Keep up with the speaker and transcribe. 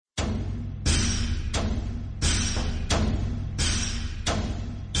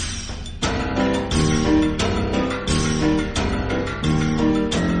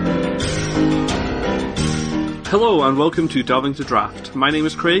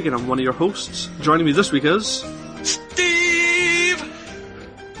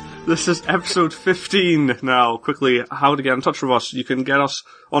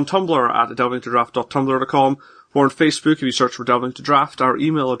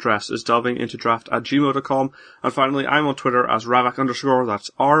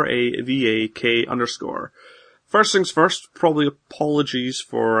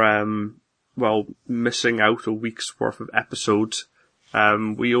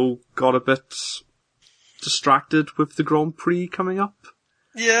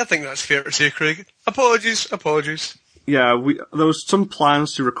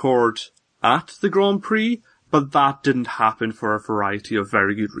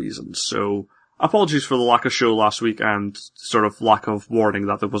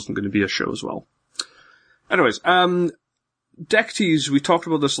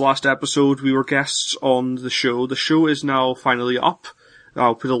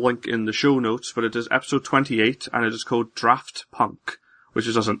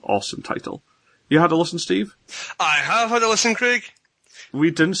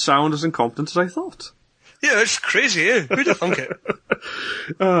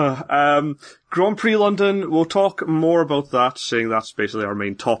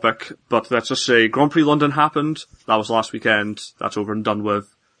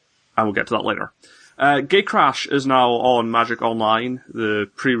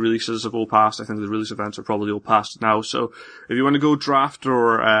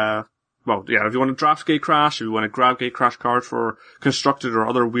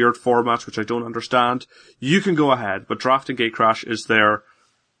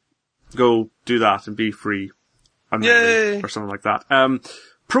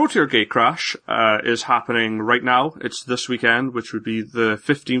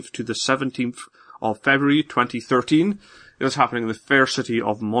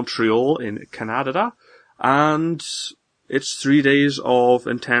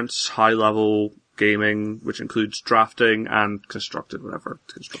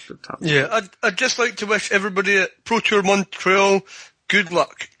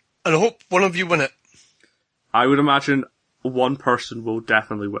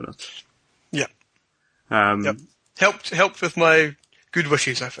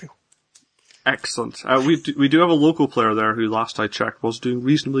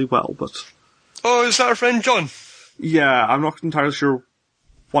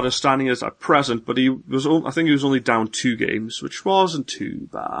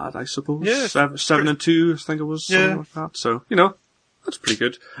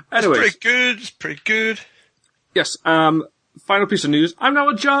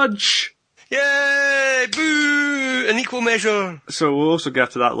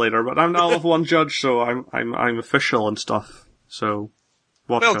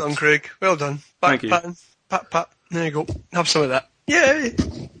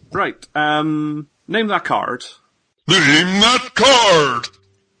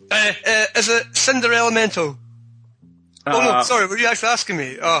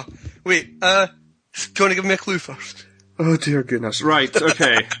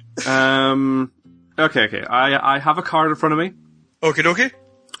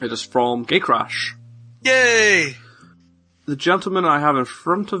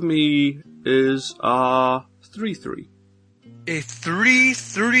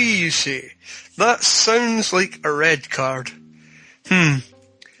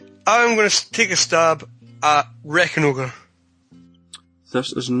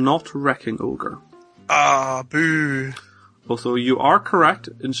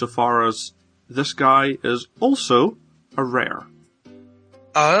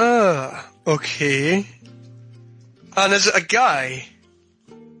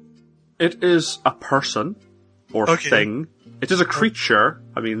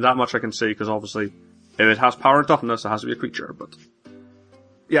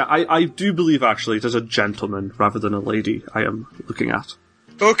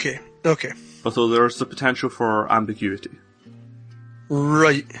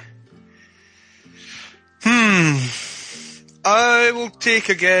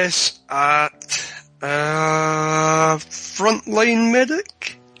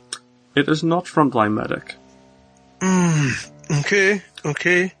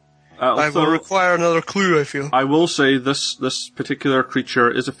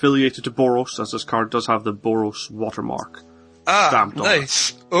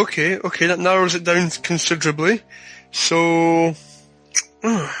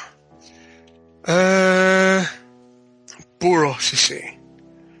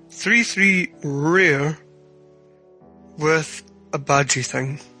with a badgy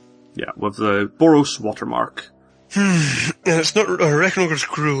thing. Yeah, with the Boros watermark. And it's not a Reckon Ogre's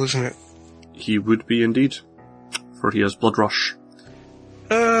Gruel, isn't it? He would be indeed, for he has Blood Rush.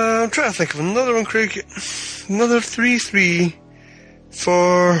 I'm trying to think of another one, Craig. Another 3/3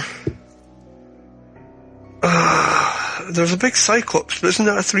 for... there's a big Cyclops, but isn't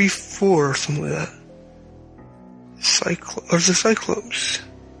that a 3/4 or something like that? Or is it Cyclops?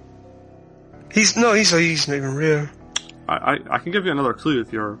 He's not even rare. I can give you another clue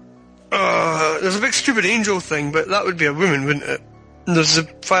if you're... There's a big stupid angel thing, but that would be a woman, wouldn't it? And there's a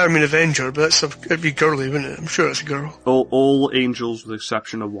Fireman Avenger, but it'd be girly, wouldn't it? I'm sure it's a girl. All angels, with the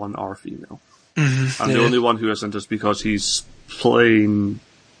exception of one, are female. Mm-hmm, And the only one who isn't is because he's plane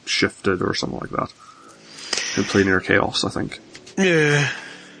shifted or something like that. In Planar Chaos, I think. Yeah.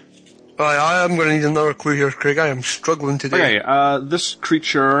 I am going to need another clue here, Craig. I am struggling today. Okay, this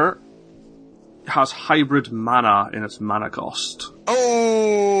creature has hybrid mana in its mana cost.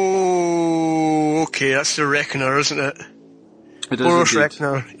 Oh, okay, that's the Reckoner, isn't it? It is Boros indeed.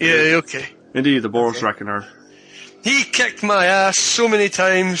 Reckoner. Yeah, okay. Indeed, the Boros Reckoner. He kicked my ass so many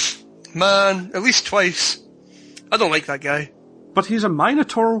times. Man, at least twice. I don't like that guy. But he's a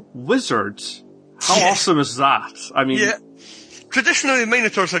Minotaur wizard. How awesome is that? I mean... Yeah. Traditionally,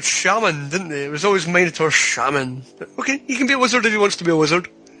 Minotaurs had shaman, didn't they? It was always Minotaur shaman. Okay, he can be a wizard if he wants to be a wizard.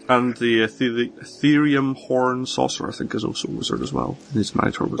 And the Ethereum Horn Sorcerer, I think, is also a wizard as well. He's a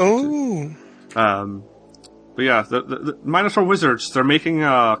Minotaur wizard too. But yeah, the Minotaur wizards, they're making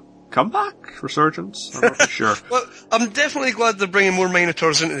a comeback? Resurgence? I'm not really sure. Well, I'm definitely glad they're bringing more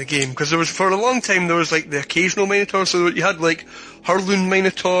Minotaurs into the game, because for a long time there was like the occasional Minotaur, so you had like Hurloon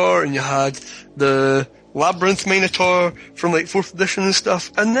Minotaur, and you had the Labyrinth Minotaur from like 4th edition and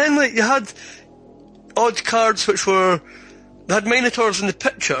stuff, and then like you had odd cards which they had Minotaurs in the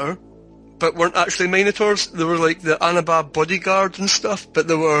picture, but weren't actually Minotaurs. They were like the Anabab bodyguard and stuff, but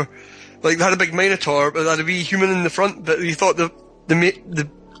they were, like, they had a big Minotaur, but they had a wee human in the front, but you thought the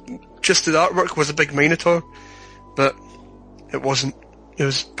artwork was a big Minotaur, but it wasn't. It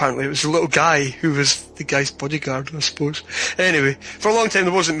was a little guy who was the guy's bodyguard, I suppose. Anyway, for a long time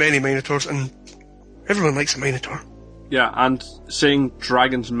there wasn't many Minotaurs, and everyone likes a Minotaur. Yeah, and saying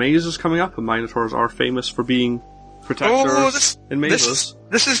Dragon's Maze is coming up, and Minotaurs are famous for being protectors in mazes.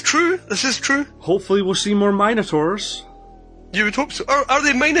 This is true. This is true. Hopefully we'll see more Minotaurs. You would hope so. Are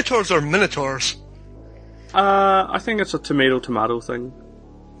they Minotaurs or Minotaurs? I think it's a tomato thing.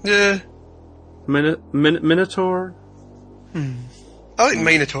 Yeah. Minotaur? I like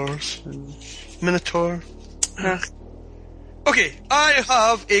Minotaurs. Minotaur. Okay, I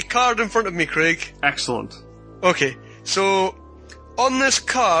have a card in front of me, Craig. Excellent. Okay, so on this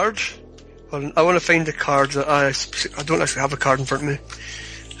card, I want to find a card that I don't actually have a card in front of me.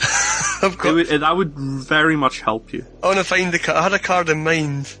 That would very much help you. I want to find the card. I had a card in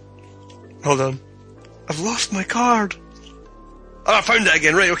mind. Hold on. I've lost my card. Oh, I found it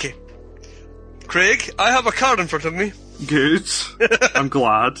again. Right, okay. Craig, I have a card in front of me. Good. I'm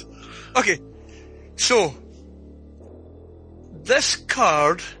glad. Okay, so this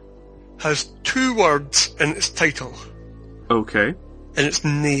card has 2 words in its title. Okay. In its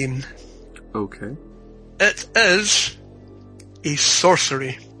name. Okay. It is a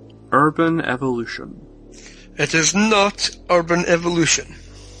sorcery. Urban Evolution. It is not Urban Evolution.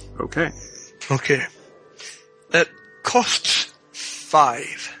 Okay. Okay. It costs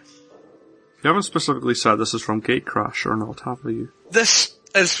 5. You haven't specifically said this is from Gatecrash or not, have you? This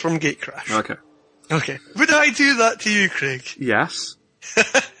is from Gatecrash. Okay. Okay. Would I do that to you, Craig? Yes.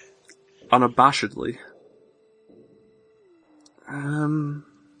 Unabashedly.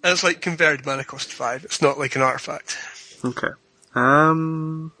 It's like converted mana cost 5. It's not like an artifact. Okay.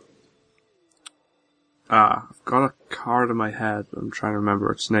 I've got a card in my head, but I'm trying to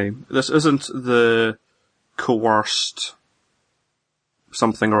remember its name. This isn't the coerced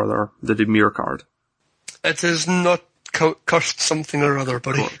something or other, the Demir card. It is not cursed something or other,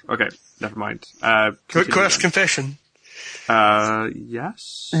 buddy. Okay, never mind. Coerced confession.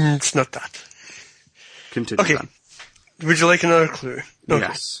 Yes? It's not that. Continue Okay. then. Would you like another clue? Okay.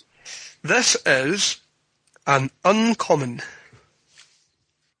 Yes. This is an uncommon.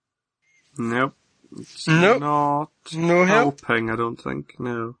 Nope. It's Nope. not No help? helping, I don't think.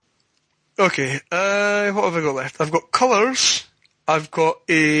 No. Okay, what have I got left? I've got colours, I've got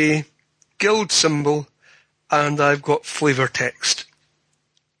a guild symbol, and I've got flavour text.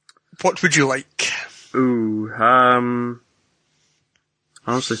 What would you like? Ooh, I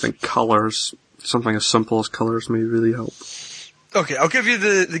honestly think colours, something as simple as colours may really help. Okay, I'll give you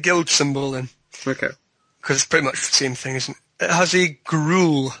the guild symbol then, Okay. because it's pretty much the same thing, isn't it? It has a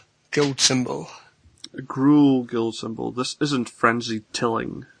Gruul guild symbol. A gruel guild symbol. This isn't frenzied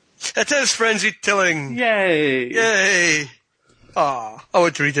tilling. It is frenzied tilling! Yay! Yay! Ah, I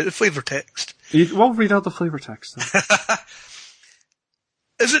want to read it, the flavour text. You won't read out the flavour text, then.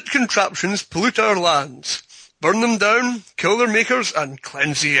 Is it contraptions pollute our lands? Burn them down, kill their makers, and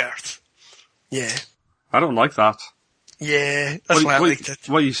cleanse the earth. Yeah. I don't like that. Yeah, that's why I liked it.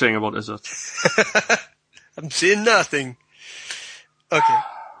 What are you saying about is it? I'm saying nothing. Okay.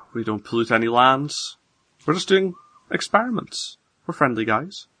 We don't pollute any lands. We're just doing experiments. We're friendly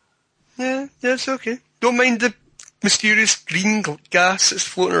guys. Yeah, it's okay. Don't mind the mysterious green gas that's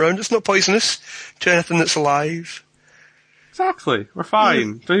floating around. It's not poisonous to anything that's alive. Exactly. We're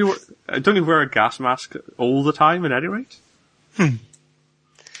fine. Don't you wear a gas mask all the time at any rate?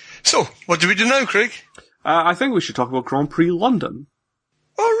 So, what do we do now, Craig? I think we should talk about Grand Prix London.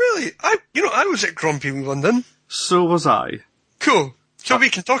 Oh, really? I was at Grand Prix London. So was I. Cool. So we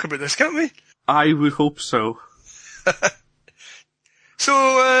can talk about this, can't we? I would hope so.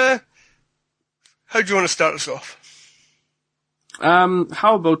 So, how do you want to start us off?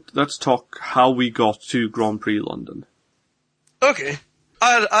 How about let's talk how we got to Grand Prix London. Okay.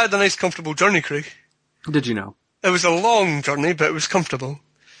 I had a nice comfortable journey, Craig. Did you know? It was a long journey, but it was comfortable.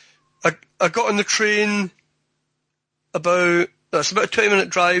 I got on the train it's about a 20-minute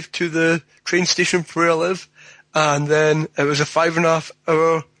drive to the train station from where I live, and then it was a 5.5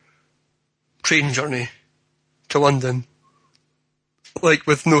 hour train journey to London. Like,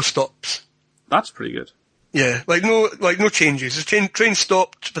 with no stops. That's pretty good. Yeah, no changes. The train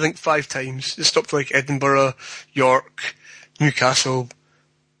stopped, I think, 5 times. It stopped like Edinburgh, York, Newcastle,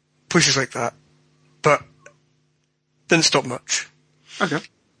 places like that. But didn't stop much. Okay.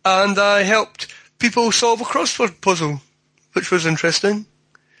 And I helped people solve a crossword puzzle, which was interesting.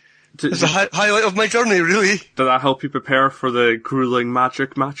 It's a highlight of my journey, really. Did that help you prepare for the grueling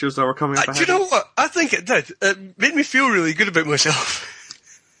magic matches that were coming up ahead? Do you know what? I think it did. It made me feel really good about myself.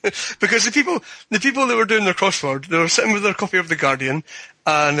 Because the people that were doing their crossword, they were sitting with their copy of The Guardian,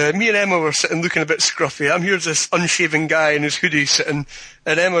 and me and Emma were sitting looking a bit scruffy. I'm here as this unshaven guy in his hoodie sitting,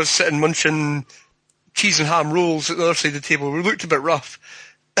 and Emma's sitting munching cheese and ham rolls at the other side of the table. We looked a bit rough.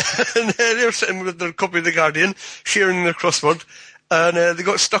 And they were sitting with their copy of The Guardian, sharing their crossword, and they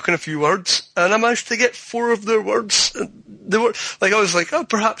got stuck in a few words, and I managed to get 4 of their words. They were like, I was like, oh,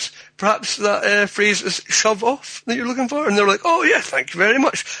 perhaps that phrase is shove off that you're looking for, and they were like, oh yeah, thank you very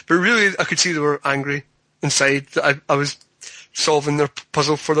much. But really, I could see they were angry inside that I was solving their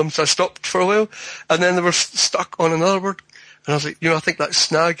puzzle for them, so I stopped for a while, and then they were stuck on another word, and I was like, I think that's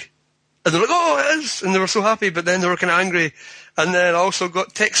snag. And they're like, oh, it is, and they were so happy, but then they were kind of angry. And then I also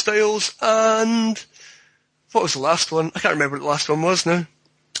got textiles, and what was the last one? I can't remember what the last one was now.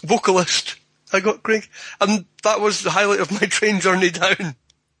 Vocalist, I got, Craig. And that was the highlight of my train journey down.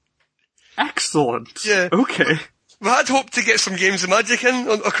 Excellent. Yeah. Okay. We had hoped to get some games of Magic in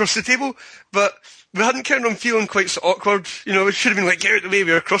across the table, but we hadn't counted on feeling quite so awkward. It should have been like, get out of the way,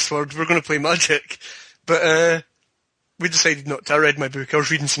 we're a crossword, we're going to play Magic. But, we decided not to. I read my book. I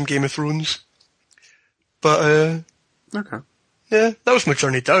was reading some Game of Thrones. But, Okay. Yeah, that was my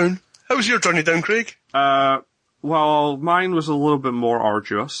journey down. How was your journey down, Craig? Well, mine was a little bit more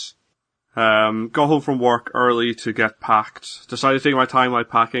arduous. Got home from work early to get packed. Decided to take my time while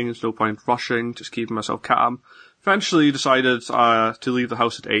packing. There's no point rushing, just keeping myself calm. Eventually decided to leave the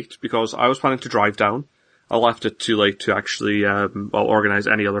house at 8 because I was planning to drive down. I left it too late to actually organise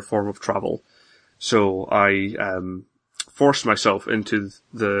any other form of travel. So I forced myself into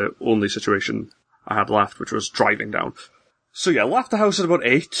the only situation I had left, which was driving down. So yeah, left the house at about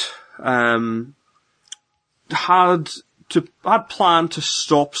 8. Had planned to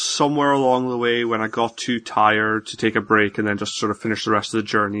stop somewhere along the way when I got too tired to take a break and then just sort of finish the rest of the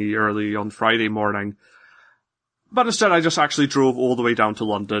journey early on Friday morning. But instead I just actually drove all the way down to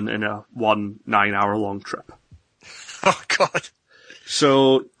London in a 9-hour long trip. Oh God.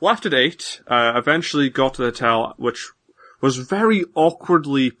 So, left at 8, eventually got to the hotel, which was very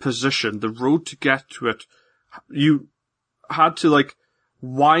awkwardly positioned. The road to get to it, you had to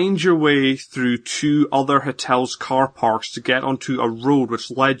wind your way through 2 other hotels' car parks to get onto a road which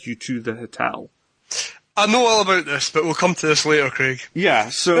led you to the hotel. I know all about this, but we'll come to this later, Craig. Yeah,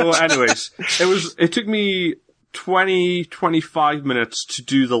 so anyways, it took me 25 minutes to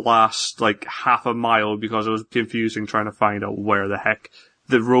do the last, half a mile because it was confusing trying to find out where the heck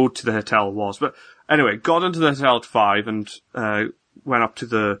the road to the hotel was. But anyway, got into the hotel at 5 and, went up to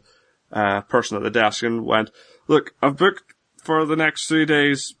the, person at the desk and went, look, I've booked for the next 3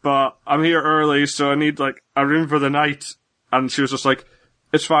 days, but I'm here early, so I need, a room for the night. And she was just like,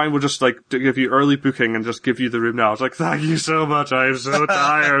 it's fine, we'll just, like, to give you early booking and just give you the room now. It's like, thank you so much, I am so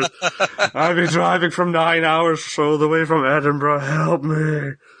tired. I've been driving from 9 hours or so the way from Edinburgh, help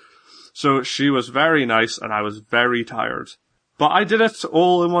me. So she was very nice, and I was very tired. But I did it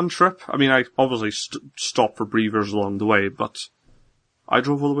all in one trip. I mean, I obviously stopped for breathers along the way, but I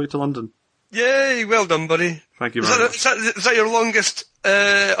drove all the way to London. Yay, well done, buddy. Thank you very much. Is that your longest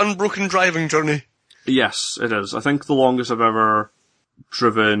unbroken driving journey? Yes, it is. I think the longest I've ever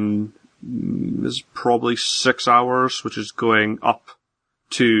driven is probably 6 hours, which is going up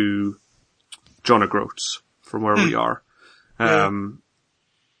to John O'Groats from where we are.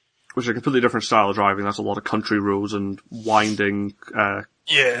 Which is a completely different style of driving. That's a lot of country roads and winding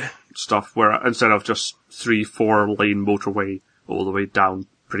stuff, where instead of just 3-4 lane motorway all the way down,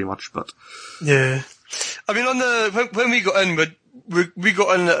 pretty much. But yeah, I mean, when we got in, we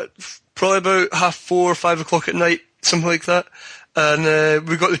got in at probably about 4:30, 5 o'clock at night, something like that, and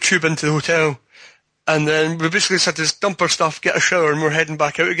we got the tube into the hotel, and then we basically just had to dump our stuff, get a shower, and we're heading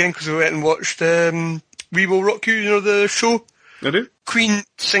back out again because we went and watched We Will Rock You, you know, the show. I do. Queen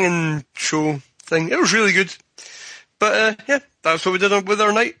singing show thing. It was really good. But, yeah, that's what we did with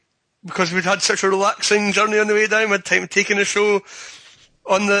our night. Because we'd had such a relaxing journey on the way down. We had time taking the show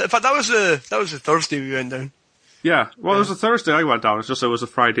in fact, that was the Thursday we went down. Yeah. Well, it was a Thursday I went down. It's just it was a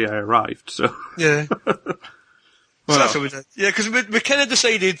Friday I arrived, so. Yeah. Well, So that's what we did. Yeah, because we kind of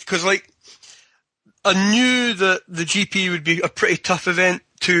decided, because, like, I knew that the GP would be a pretty tough event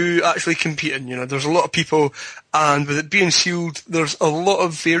to actually compete in. You know, there's a lot of people, and with it being sealed, there's a lot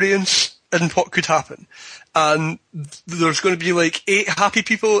of variance in what could happen. And there's going to be like 8 happy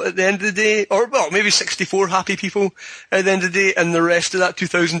people at the end of the day, or well, maybe 64 happy people at the end of the day, and the rest of that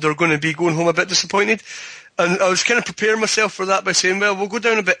 2,000 are going to be going home a bit disappointed. And I was kind of preparing myself for that by saying, well, we'll go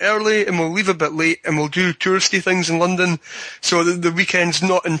down a bit early and we'll leave a bit late and we'll do touristy things in London, so the weekend's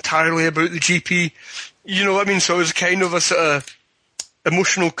not entirely about the GP. You know what I mean? So it was kind of a sort of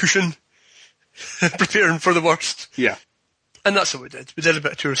emotional cushion preparing for the worst. Yeah. And that's what we did. We did a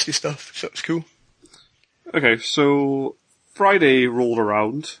bit of touristy stuff, so it was cool. Okay, so Friday rolled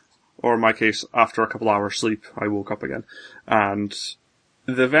around, or in my case, after a couple hours sleep, I woke up again, and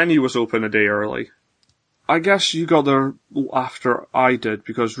the venue was open a day early. I guess you got there after I did,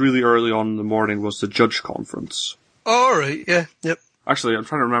 because really early on in the morning was the judge conference. Oh, right, yeah, yep. Actually, I'm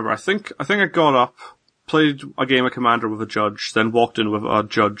trying to remember. I think I got up, played a game of Commander with a judge, then walked in with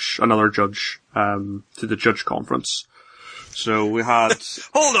another judge, to the judge conference. So we had...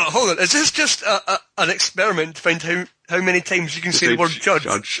 Hold on. Is this just an experiment to find how many times you can say the word judge?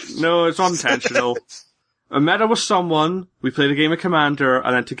 No, it's unintentional. I met up with someone, we played a game of Commander,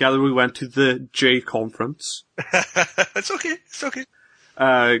 and then together we went to the J conference. It's okay.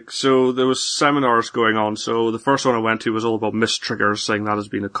 So there was seminars going on. So the first one I went to was all about mistriggers, saying that has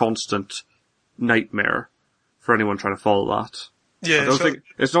been a constant nightmare for anyone trying to follow that. Yeah, I don't think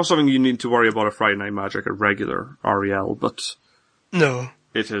it's not something you need to worry about a Friday Night Magic or regular REL, but no,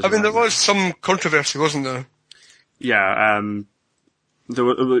 it is. I mean, there was some controversy, wasn't there? Yeah,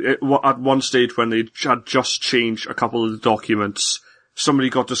 at one stage when they had just changed a couple of the documents, somebody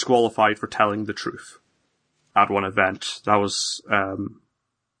got disqualified for telling the truth at one event. That was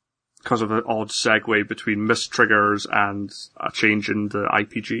because of an odd segue between mistriggers and a change in the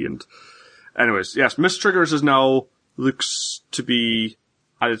IPG. And anyways, yes, mistriggers is now looks to be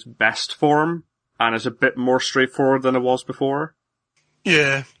at its best form, and is a bit more straightforward than it was before.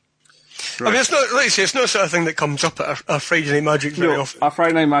 Yeah. Right. I mean, it's not, like you say, it's not the sort of thing that comes up at a Friday Night Magic very often. At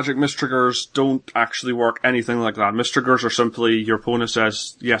Friday Night Magic, mistriggers don't actually work anything like that. Mistriggers are simply, your opponent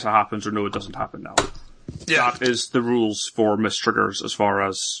says, yes, it happens, or no, it doesn't happen now. Yeah. That is the rules for mistriggers as far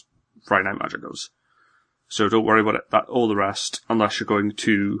as Friday Night Magic goes. So don't worry about it, all the rest, unless you're going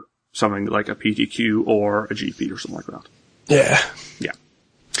to something like a PTQ or a GP or something like that. Yeah. Yeah.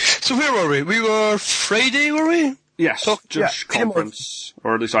 So where were we? We were Friday, were we? Yes, judge conference.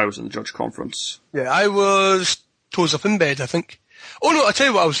 Or at least I was in the judge conference. Yeah, I was toes up in bed, I think. Oh no, I'll tell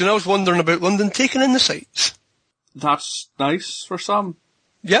you what I was doing. I was wondering about London, taking in the sights. That's nice for some.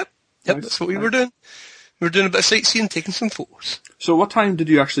 Yep, Nice. That's what we were doing. We were doing a bit of sightseeing, taking some photos. So what time did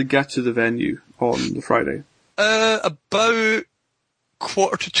you actually get to the venue on the Friday? About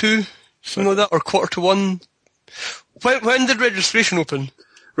 1:45, something like that, or 1:45. When did registration open?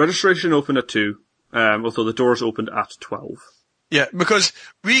 Registration opened at 2, although the doors opened at 12. Yeah, because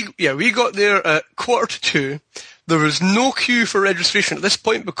we got there at 1:45. There was no queue for registration at this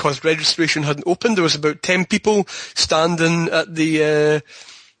point because registration hadn't opened. There was about 10 people standing at the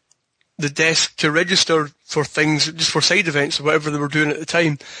desk to register for things, just for side events or whatever they were doing at the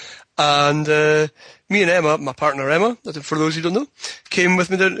time. And me and Emma, my partner Emma, for those who don't know, came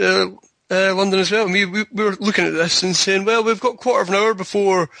with me to London as well. And we were looking at this and saying, well, we've got quarter of an hour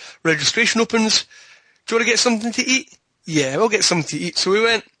before registration opens. Do you want to get something to eat? Yeah, we'll get something to eat. So we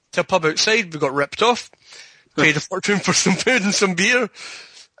went to a pub outside. We got ripped off. Paid a fortune for some food and some beer.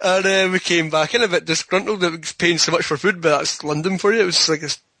 And we came back in a bit disgruntled that we was paying so much for food, but that's London for you. It was like,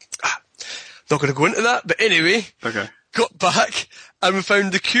 not going to go into that. But anyway, Okay. got back and we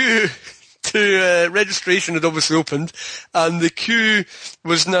found the queue to registration had obviously opened, and the queue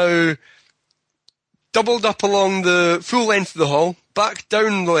was now doubled up along the full length of the hall, back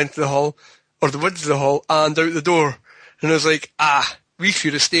down the length of the hall, or the width of the hall, and out the door. And I was like, we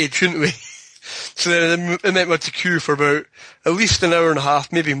should have stayed, shouldn't we? So then it meant we had to queue for about at least an hour and a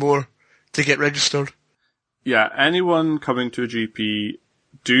half, maybe more, to get registered. Yeah, anyone coming to a GP,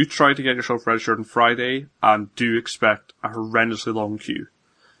 do try to get yourself registered on Friday, and do expect a horrendously long queue.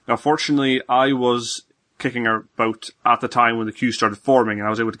 Now, fortunately, I was kicking about at the time when the queue started forming, and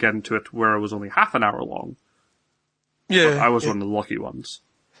I was able to get into it where it was only half an hour long. Yeah. But I was one of the lucky ones.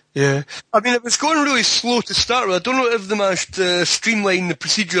 Yeah. I mean, it was going really slow to start with. I don't know if they managed to streamline the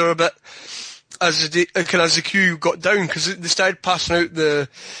procedure a bit as the queue got down, because they started passing out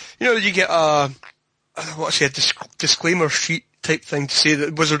you get a disclaimer sheet type thing to say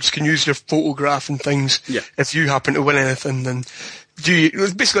that wizards can use your photograph and things if you happen to win anything. And it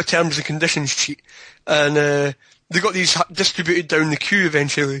was basically a terms and conditions sheet. And they got these distributed down the queue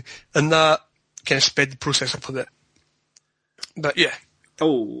eventually, and that kind of sped the process up a bit. But yeah.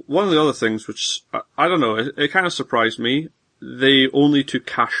 Oh, one of the other things which, I don't know, it kind of surprised me, they only took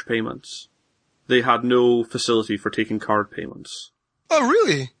cash payments. They had no facility for taking card payments. Oh,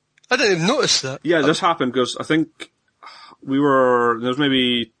 really? I didn't even notice that. Yeah, this happened because I think there was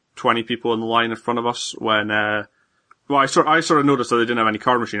maybe 20 people in the line in front of us when, I sort of noticed that they didn't have any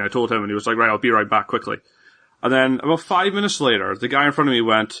card machine. I told him and he was like, right, I'll be right back quickly. And then about 5 minutes later, the guy in front of me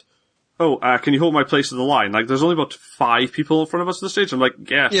went, can you hold my place in the line? Like, there's only about 5 people in front of us at the stage. I'm like,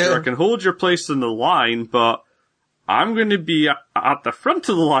 yeah, sure, I can hold your place in the line, but I'm going to be at the front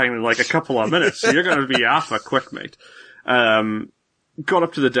of the line in like a couple of minutes, so you're going to be half a quick, mate. Got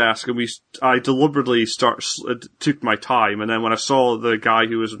up to the desk and I deliberately took my time, and then when I saw the guy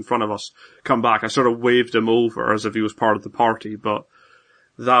who was in front of us come back, I sort of waved him over as if he was part of the party, but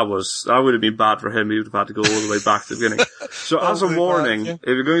that would have been bad for him. He would have had to go all the way back to the beginning. So as a warning, if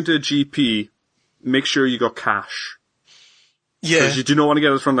you're going to a GP, make sure you got cash. Yeah. Because you do not want to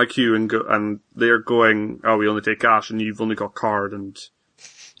get in front of that queue and they're going, we only take cash, and you've only got card, and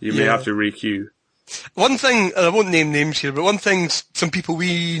you may have to re-queue. One thing, and I won't name names here, but one thing some people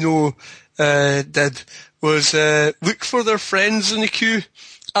we know did was look for their friends in the queue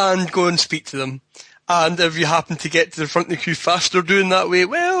and go and speak to them. And if you happen to get to the front of the queue faster doing that way,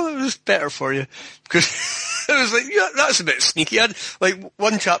 well, it was better for you. Because it was like, yeah, that's a bit sneaky.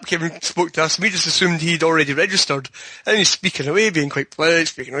 One chap came and spoke to us, and we just assumed he'd already registered. And he's speaking away, being quite polite,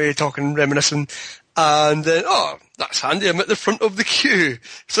 speaking away, talking, reminiscing. And then, that's handy, I'm at the front of the queue.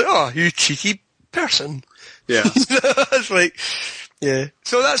 It's like, you cheeky person. Yeah. It's like, yeah.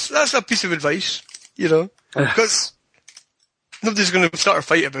 So that's a piece of advice, because nobody's going to start a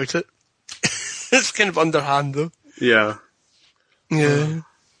fight about it. It's kind of underhand, though. Yeah. Yeah.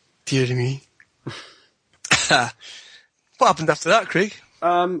 Dear me. What happened after that, Craig?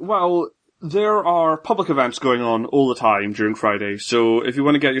 Well, there are public events going on all the time during Friday. So if you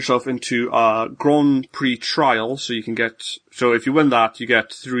want to get yourself into a Grand Prix trial, so if you win that, you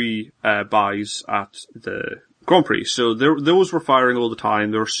get 3 buys at the Grand Prix. So those were firing all the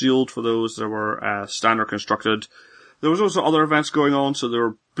time. They were sealed for those. There were standard constructed. There was also other events going on, so there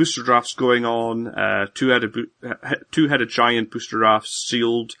were booster drafts going on, two-headed giant booster drafts,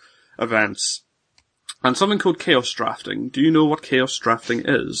 sealed events, and something called chaos drafting. Do you know what chaos drafting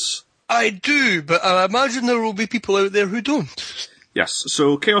is? I do, but I imagine there will be people out there who don't. Yes,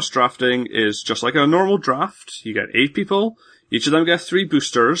 so chaos drafting is just like a normal draft. You get 8 people, each of them get 3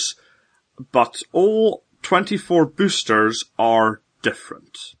 boosters, but all 24 boosters are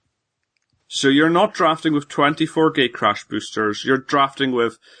different. So you're not drafting with 24 Gatecrash boosters, you're drafting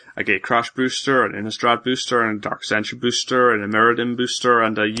with a Gatecrash booster, an Innistrad booster, and a Dark Century booster, and a Mirrodin booster,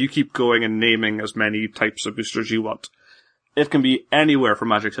 and you keep going and naming as many types of boosters you want. It can be anywhere from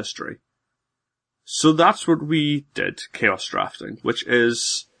Magic's history. So that's what we did, chaos drafting, which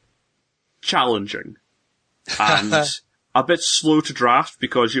is challenging. And a bit slow to draft,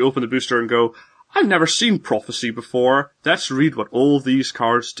 because you open the booster and go, I've never seen Prophecy before, let's read what all these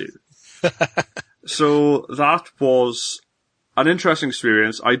cards do. So that was an interesting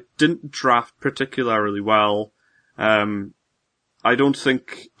experience. I didn't draft particularly well. I I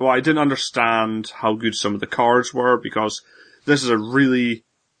didn't understand how good some of the cards were, because this is a really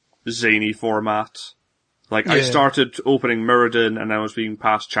zany format. Like, I started opening Mirrodin, and I was being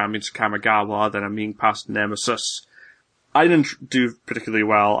past Champions Kamigawa, then I'm being past Nemesis. I didn't do particularly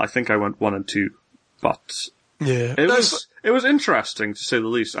well. I think I went 1 and 2, but it was interesting, to say the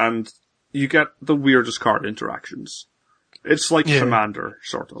least, and you get the weirdest card interactions. It's like Commander,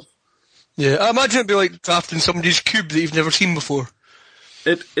 sort of. Yeah, I imagine it'd be like drafting somebody's cube that you've never seen before.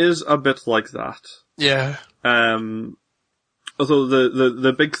 It is a bit like that. Yeah. Although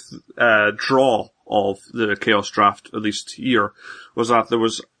the big draw of the Chaos Draft, at least here, was that there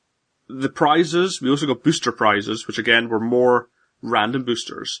was the prizes. We also got booster prizes, which again were more random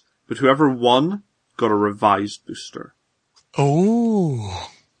boosters. But whoever won got a revised booster. Oh.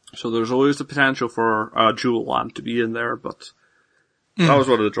 So there's always the potential for a Jewel Land to be in there, but that was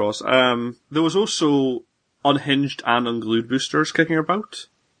one of the draws. There was also unhinged and unglued boosters kicking about.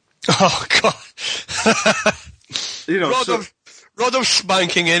 Oh, God. Rod of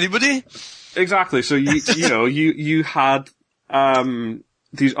spanking anybody. Exactly. So you had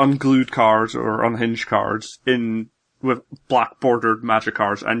these unglued cards or unhinged cards with black bordered magic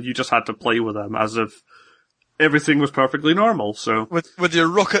cards, and you just had to play with them as if everything was perfectly normal. So with your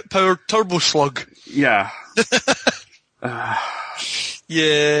rocket powered turbo slug. Yeah.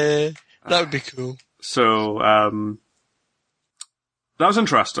 Yeah, that would be cool. So that was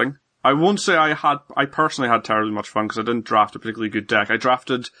interesting. I won't say I personally had terribly much fun, because I didn't draft a particularly good deck. I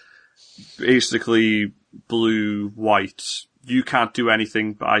drafted basically blue, white, you can't do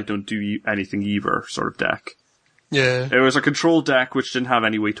anything, but I don't do anything either sort of deck. Yeah. It was a control deck which didn't have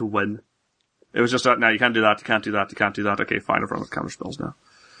any way to win. It was just that, no, you can't do that, you can't do that, you can't do that. Okay, fine, I've run with counter spells now.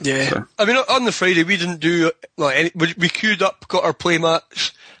 Yeah. So. I mean, on the Friday, we didn't do, we queued up, got our play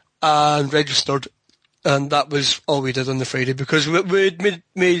match, and registered. And that was all we did on the Friday, because we'd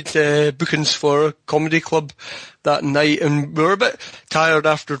made bookings for a comedy club that night, and we were a bit tired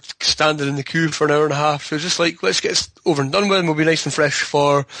after standing in the queue for an hour and a half. So it was just like, let's get it over and done with, and we'll be nice and fresh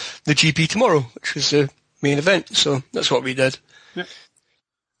for the GP tomorrow, which was the main event. So that's what we did. Yeah.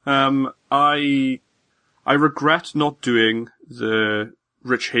 I regret not doing the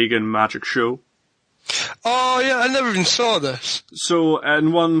Rich Hagen magic show. Oh yeah, I never even saw this. So,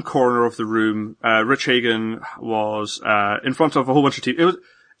 in one corner of the room, Rich Hagen was, in front of a whole bunch of teams. It was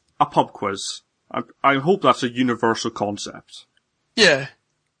a pub quiz. I hope that's a universal concept. Yeah.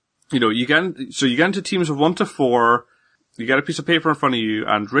 You get into teams of 1 to 4, you get a piece of paper in front of you,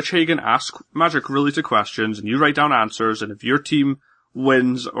 and Rich Hagen asks magic-related questions, and you write down answers, and if your team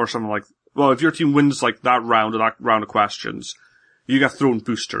wins, or something like, if your team wins, like, that round of questions, you get thrown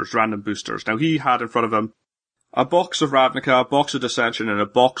boosters, random boosters. Now, he had in front of him a box of Ravnica, a box of Dissension, and a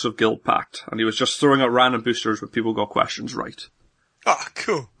box of Guild Pact. And he was just throwing out random boosters when people got questions right. Ah,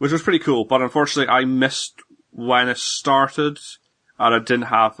 cool. Which was pretty cool, but unfortunately I missed when it started, and I didn't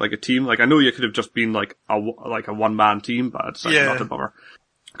have, like, a team. Like, I know you could have just been, like, a one-man team, but it's like, not a bummer.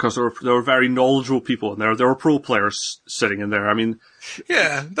 Because there were very knowledgeable people in there. There were pro players sitting in there. I mean...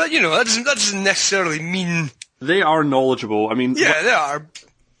 Yeah, but, that doesn't necessarily mean... They are knowledgeable. I mean... Yeah, they are.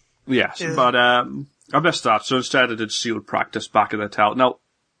 Yes, but I missed that, so instead I did sealed practice back in the hotel. Now,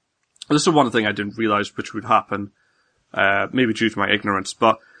 this is one thing I didn't realise which would happen, maybe due to my ignorance,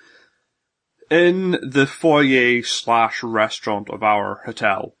 but in the foyer/restaurant of our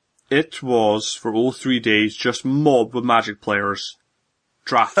hotel, it was, for all 3 days, just mobbed with Magic players,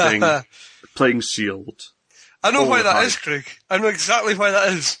 drafting, playing sealed. I know why that is, Craig. I know exactly why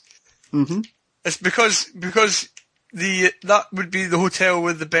that is. Mm-hmm. It's because that would be the hotel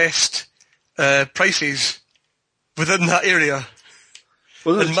with the best prices within that area.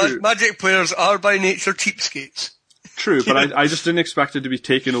 Well, and Magic players are by nature cheapskates. True, but I just didn't expect it to be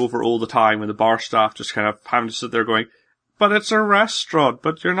taken over all the time, and the bar staff just kind of having to sit there going, but it's a restaurant,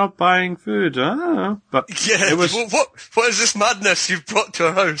 but you're not buying food. But yeah, it was... What is this madness you've brought to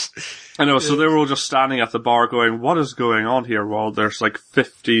our house? I know, so they were all just standing at the bar going, what is going on here? While there's like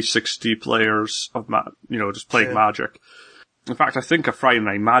 50, 60 players of, just playing Magic. In fact, I think a Friday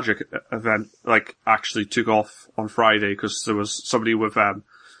Night Magic event, actually took off on Friday, because there was somebody with,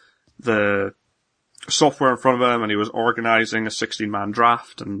 the software in front of him, and he was organizing a 16-man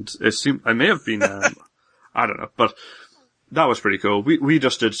draft, and it may have been, I don't know, but that was pretty cool. We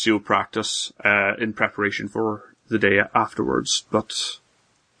just did sealed practice, in preparation for the day afterwards,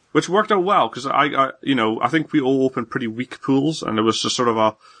 which worked out well, because I think we all opened pretty weak pools, and it was just sort of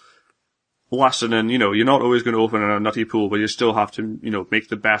a lesson in, you're not always going to open in a nutty pool, but you still have to, make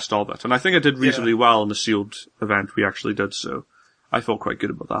the best of it. And I think I did reasonably well in the sealed event we actually did, so I felt quite good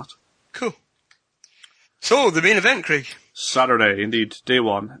about that. Cool. So, the main event, Craig. Saturday, indeed, day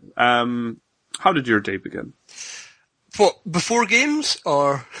one. How did your day begin? What, before games,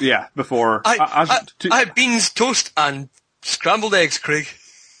 or? Yeah, before. I had beans, toast, and scrambled eggs, Craig.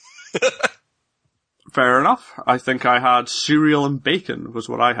 Fair enough. I think I had cereal and bacon was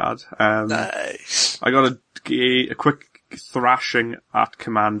what I had. Nice. I got a quick thrashing at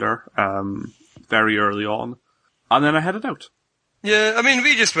Commander, very early on. And then I headed out. Yeah, I mean,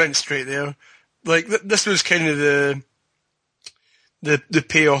 we just went straight there. Like, this was kind of the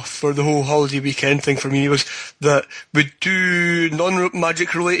payoff for the whole holiday weekend thing for me, was that we'd do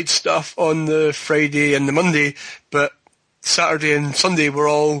non-magic related stuff on the Friday and the Monday, but Saturday and Sunday were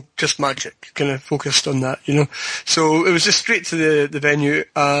all just magic, kind of focused on that, you know. So it was just straight to the venue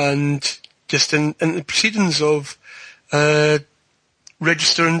and just in the proceedings of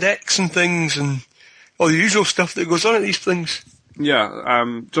registering decks and things and all the usual stuff that goes on at these things. Yeah,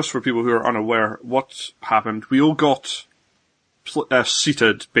 just for people who are unaware, what happened, we all got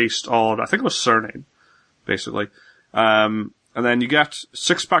seated based on, I think it was surname, basically. And then you get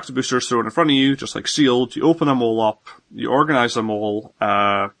 6 packs of boosters thrown in front of you, just like sealed. You open them all up, you organize them all,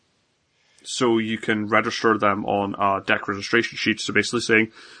 so you can register them on a deck registration sheet, so basically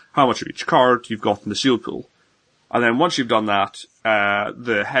saying how much of each card you've got in the sealed pool. And then once you've done that,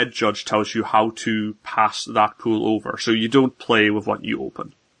 the head judge tells you how to pass that pool over, so you don't play with what you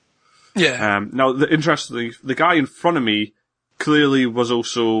open. Yeah. Now, interestingly, the guy in front of me clearly was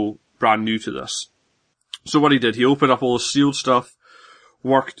also brand new to this. So what he did, he opened up all the sealed stuff,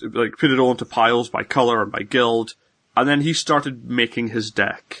 put it all into piles by colour and by guild, and then he started making his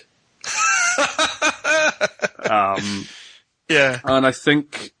deck. Yeah. And I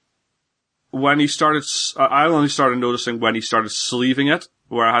think when he started, I only started noticing when he started sleeving it,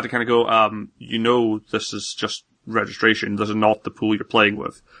 where I had to kind of go, this is just registration, this is not the pool you're playing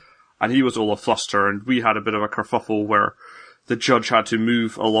with. And he was all afluster, and we had a bit of a kerfuffle where the judge had to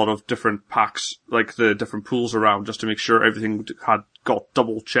move a lot of different packs, like the different pools around, just to make sure everything had got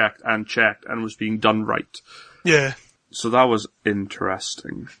double checked and was being done right. Yeah. So that was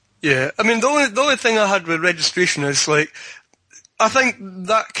interesting. Yeah. I mean, the only thing I had with registration is, like, I think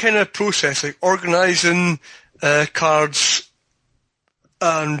that kind of process, like organising cards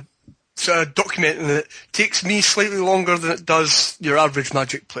and sort of documenting it, takes me slightly longer than it does your average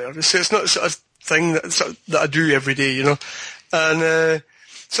Magic player. It's not sort of thing that I do every day, you know. And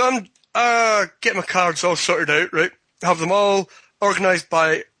so I'm get my cards all sorted out, right? Have them all organised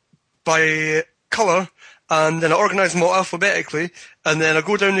by colour, and then I organise them all alphabetically, and then I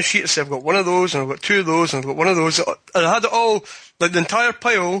go down the sheet and say I've got one of those, and I've got 2 of those, and I've got 1 of those, and I had it all, like the entire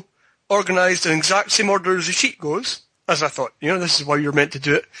pile, organised in exact same order as the sheet goes, as I thought, you know, this is why you're meant to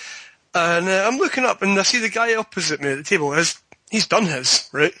do it. And I'm looking up, and I see the guy opposite me at the table, he's done his,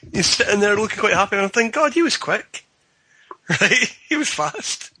 right? He's sitting there looking quite happy, and I'm thinking, God, he was quick. Right? He was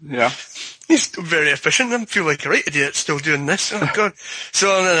fast. Yeah. He's very efficient. I feel like a right idiot still doing this. Oh, God.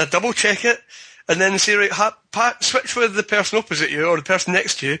 So then I double check it, and then say, right, Pat, switch with the person opposite you, or the person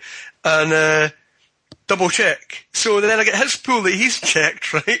next to you, and double check. So then I get his pool that he's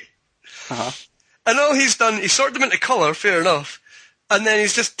checked, right? Uh-huh. And all he's done, he sorted them into colour, fair enough, and then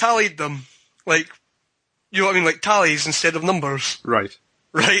he's just tallied them, like, you know what I mean, like tallies instead of numbers. Right.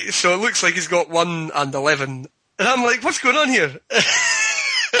 Right, so it looks like he's got 1 and 11. And I'm like, what's going on here?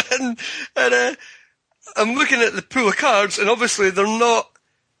 and I'm looking at the pool of cards, and obviously they're not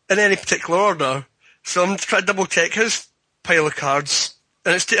in any particular order. So I'm trying to double check his pile of cards,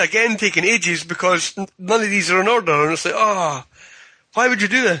 and it's again taking ages because none of these are in order. And it's like, why would you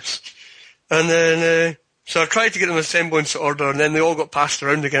do this? And then, so I tried to get them in a semblance of order, and then they all got passed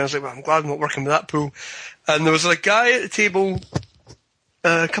around again. I was like, well, I'm glad I'm not working with that pool. And there was a guy at the table,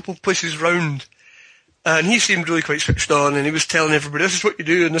 a couple of places round, and he seemed really quite switched on, and he was telling everybody, this is what you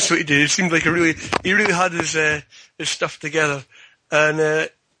do, and this is what you do. It seemed like he really had his stuff together. And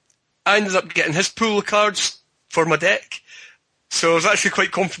I ended up getting his pool of cards for my deck, so I was actually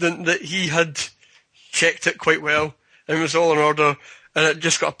quite confident that he had checked it quite well, and it was all in order, and it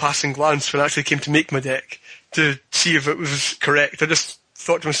just got a passing glance when I actually came to make my deck to see if it was correct. I just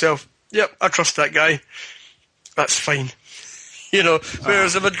thought to myself, yep, I trust that guy. That's fine. You know,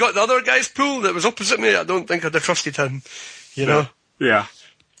 whereas if I'd got the other guy's pool that was opposite me, I don't think I'd have trusted him. You know? Yeah.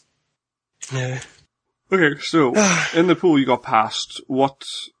 Yeah. Okay, so, in the pool you got passed, what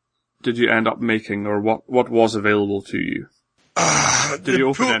did you end up making, or what was available to you? Did you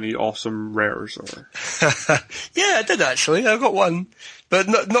open any awesome rares, or? Yeah, I did actually. I got one. But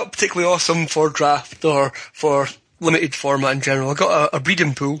not particularly awesome for draft or for limited format in general. I got a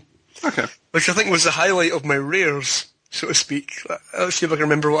breeding pool. Okay. Which I think was the highlight of my rares, so to speak. Let's see if I can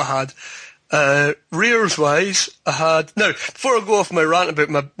remember what I had. Rares wise, I had, now, before I go off my rant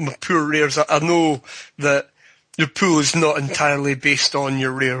about my poor rares, I know that your pool is not entirely based on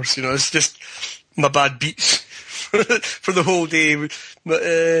your rares, it's just my bad beats for the whole day. But,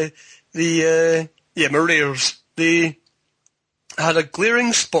 my rares, I had a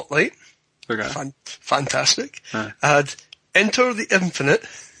glaring spotlight. Okay. Fantastic. I had Enter the Infinite.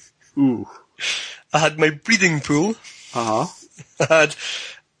 Ooh. I had my breeding pool. Uh-huh. I had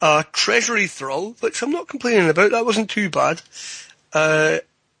a treasury thrall, which I'm not complaining about. That wasn't too bad. I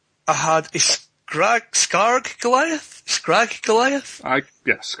had a Skarg Goliath?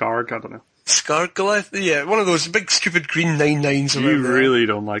 Skarg, I don't know. Skarg Goliath? Yeah, one of those big stupid green 9/9s. You really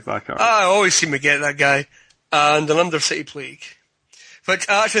don't like that card. I always seem to get that guy. And an Undercity Plague. Which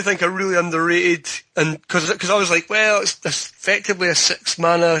I actually think are really underrated, and cause I was like, well, it's effectively a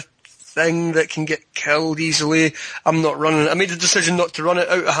 6-mana thing that can get killed easily. I'm not running it. I made a decision not to run it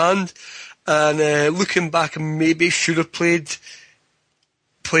out of hand, and looking back, I maybe should have played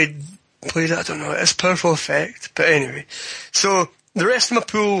it, I don't know, it's powerful effect, but anyway. So, the rest of my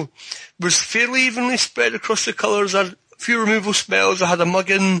pool was fairly evenly spread across the colours. I had a few removal spells. I had a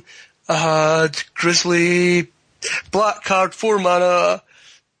Muggin, I had Grizzly, black card, 4 mana,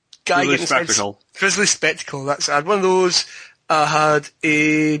 guy Grizzly getting Spectacle. Grizzly Spectacle, that's it. I had one of those. I had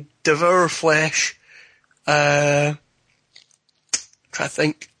a Devour Flesh. I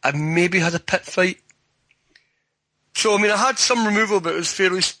think I maybe had a Pit Fight. So, I had some removal, but it was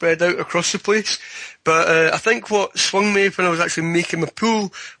fairly spread out across the place. But I think what swung me when I was actually making my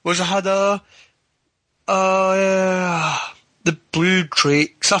pool was I had the blue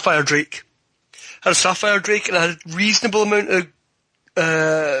Drake, Sapphire Drake. I had a Sapphire Drake, and I had a reasonable amount of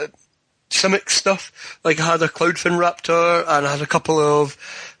Simic stuff. Like, I had a Cloudfin Raptor, and I had a couple of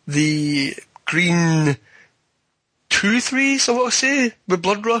the green 2/3s, I want to say, with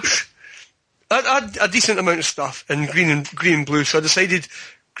Blood Rush. I had a decent amount of stuff in green and blue, so I decided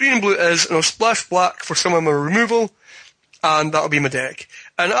green and blue it is, and I'll splash black for some of my removal, and that'll be my deck.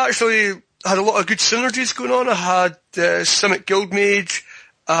 And I actually had a lot of good synergies going on. I had Simic Guildmage,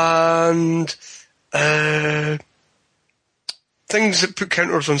 and things that put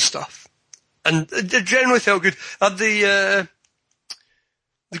counters on stuff. And it generally felt good. I had the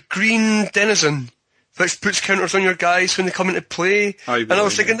green Denizen, which puts counters on your guys when they come into play. And I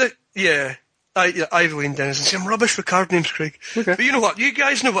was thinking that, Ivy Lane Denizen. See, I'm rubbish with card names, Craig. Okay. But you know what? You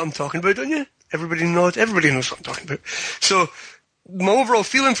guys know what I'm talking about, don't you? Everybody knows what I'm talking about. So, my overall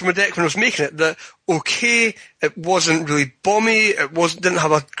feeling from a deck when I was making it, that, okay, it wasn't really bomby, didn't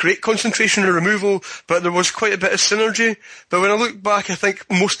have a great concentration of removal, but there was quite a bit of synergy. But when I look back, I think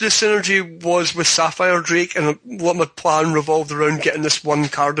most of the synergy was with Sapphire Drake, and a lot of my plan revolved around getting this one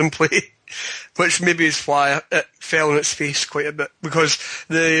card in play, which maybe is why it fell on its face quite a bit, because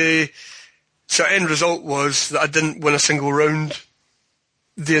the end result was that I didn't win a single round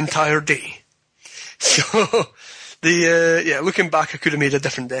the entire day. So, looking back, I could have made a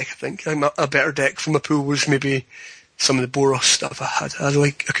different deck, I think. A better deck from my pool was maybe some of the Boros stuff I had.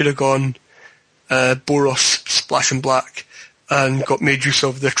 I could have gone Boros, Splash and Black, and made use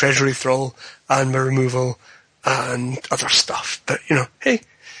of the Treasury Thrall and my removal and other stuff. But, hey,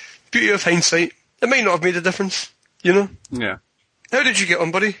 beauty of hindsight. It might not have made a difference, Yeah. How did you get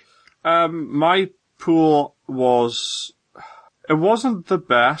on, buddy? My pool it wasn't the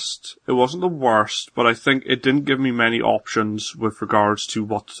best, it wasn't the worst, but I think it didn't give me many options with regards to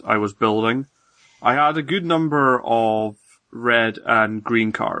what I was building. I had a good number of red and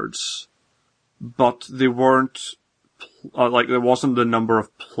green cards, but they weren't, there wasn't the number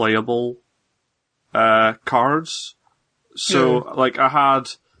of playable, cards. So, I had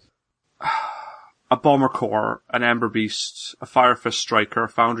a Bomber Core, an Ember Beast, a Firefist Striker, a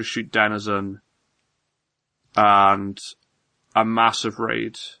Foundry Shoot Denizen, and a massive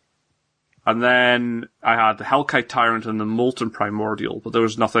raid. And then I had the Hellkite Tyrant and the Molten Primordial, but there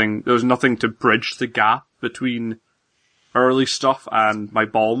was nothing to bridge the gap between early stuff and my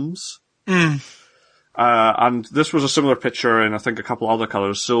bombs. And this was a similar picture in, I think, a couple other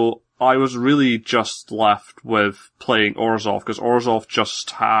colors, so I was really just left with playing Orzhov, because Orzhov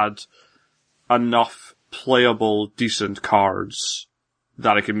just had enough playable, decent cards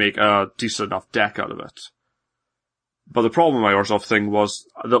that I could make a decent enough deck out of it. But the problem with my Orzhov thing was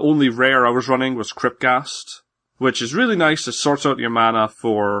the only rare I was running was Cryptghast, which is really nice. It sorts out your mana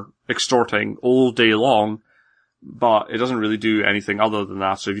for extorting all day long, but it doesn't really do anything other than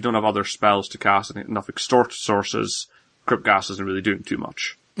that. So if you don't have other spells to cast and enough extort sources, Cryptghast isn't really doing too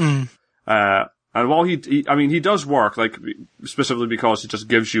much. And while he does work, specifically because he just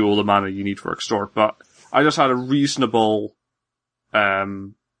gives you all the mana you need for extort, but I just had a reasonable,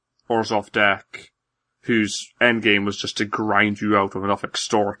 Orzhov deck, whose end game was just to grind you out with enough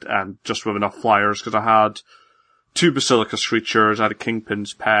Extort and just with enough flyers, because I had 2 Basilicus creatures, I had a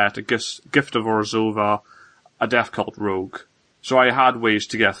Kingpin's Pet, a Gift of Orzhova, a Death Cult Rogue. So I had ways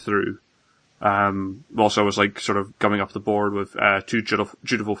to get through. Also I was like sort of gumming up the board with 2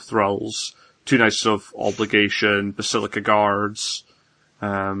 Dutiful Thralls, 2 Knights of Obligation, Basilica Guards,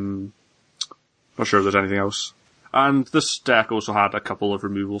 not sure if there's anything else. And this deck also had a couple of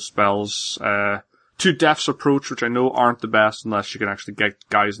removal spells, 2 Death's Approach, which I know aren't the best unless you can actually get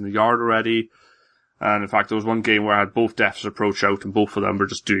guys in the yard already. And in fact, there was one game where I had both Death's Approach out and both of them were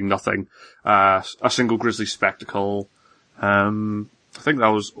just doing nothing. A single Grizzly Spectacle. I think that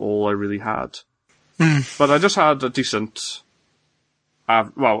was all I really had. But I just had a decent,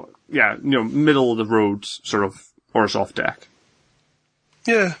 middle of the road sort of Orzhov deck.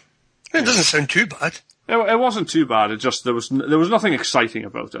 Yeah. It doesn't sound too bad. It wasn't too bad. It just, there was nothing exciting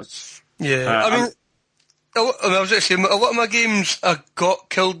about it. Yeah. I was going to say, a lot of my games I got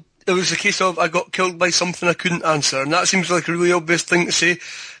killed. It was a case of I got killed by something I couldn't answer, and that seems like a really obvious thing to say.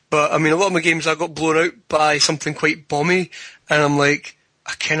 But I mean, a lot of my games I got blown out by something quite bomby, and I'm like,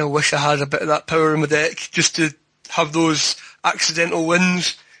 I kind of wish I had a bit of that power in my deck just to have those accidental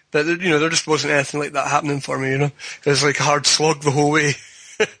wins. But there just wasn't anything like that happening for me. It was like a hard slog the whole way.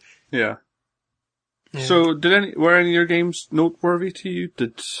 Yeah. So, were any of your games noteworthy to you?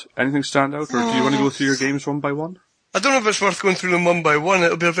 Did anything stand out, or do you want to go through your games one by one? I don't know if it's worth going through them one by one.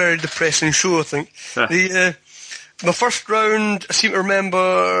 It'll be a very depressing show, I think. My first round, I seem to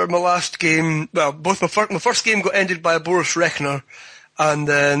remember my last game. Well, both my first game got ended by a Boris Reckoner, and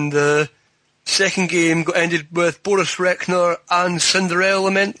then the second game got ended with Boris Reckoner and Cinderella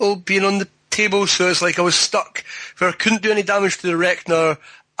Elemental being on the table. So it's like I was stuck where I couldn't do any damage to the Reckoner,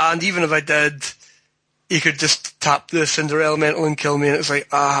 and even if I did, he could just tap the Cinderella Elemental and kill me, and it's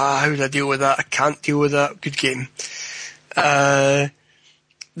like, how do I deal with that? I can't deal with that. Good game. The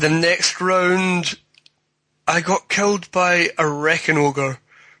next round, I got killed by a Wrecking Ogre,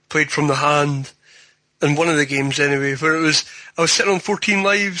 played from the hand, in one of the games anyway, where I was sitting on 14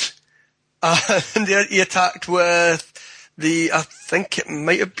 lives, and he attacked with I think it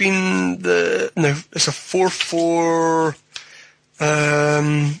might have been it's a 4/4,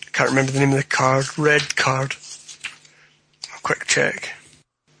 can't remember the name of the card, red card. Quick check.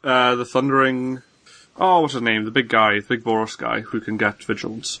 The Thundering, what's his name? The big guy, the big Boros guy who can get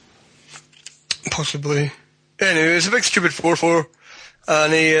Vigilance. Possibly. Anyway, it's a big stupid 4/4,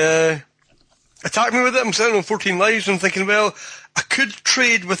 and he attacked me with it. I'm sitting on 14 lives, and I'm thinking, well, I could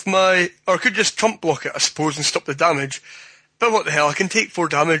trade with or I could just trump block it, I suppose, and stop the damage. But what the hell, I can take 4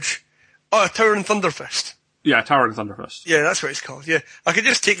 damage. Oh, Towering Thunderfist. Yeah, Towering Thunderfist. Yeah, that's what it's called, yeah. I could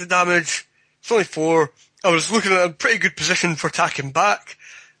just take the damage. It's only 4. I was looking at a pretty good position for attacking back.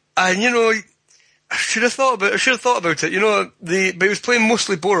 And, I should have thought about it. But he was playing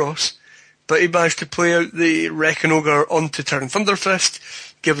mostly Boros, but he managed to play out the Wrecking Ogre onto Towering Thunderfist,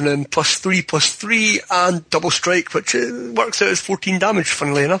 giving him +3/+3 and double strike, which works out as 14 damage,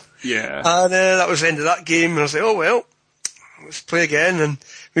 funnily enough. Yeah. And that was the end of that game, and I was like, oh well, let's play again, and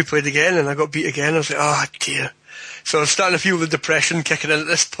we played again, and I got beat again. I was like, oh dear. So I was starting to feel the depression kicking in at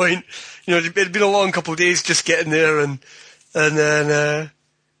this point. It'd been a long couple of days just getting there, and then,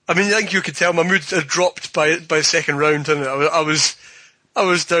 I think you could tell my mood had dropped by the second round, and I was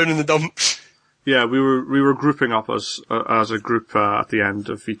down in the dumps. Yeah, we were grouping up as a group at the end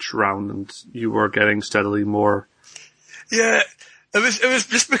of each round, and you were getting steadily more. Yeah, it was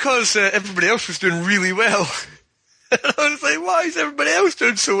just because everybody else was doing really well. And I was like, why is everybody else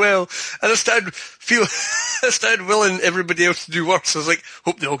doing so well? And I started willing everybody else to do worse. I was like,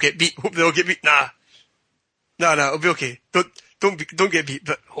 hope they all get beat. Nah, it'll be okay. Don't get beat,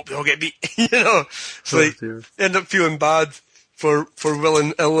 but hope they all get beat. So end up feeling bad for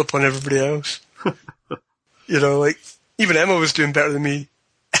willing ill upon everybody else. Even Emma was doing better than me.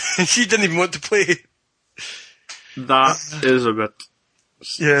 And she didn't even want to play. That is a bit...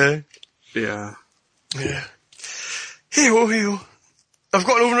 Yeah. Yeah. Yeah. Hey-ho. I've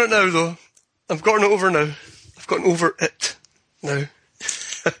gotten over it now, though. I've gotten over it now.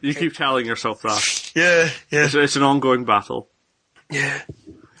 You keep telling yourself that. Yeah. It's an ongoing battle. Yeah.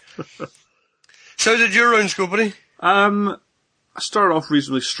 So how did your rounds go, buddy? I started off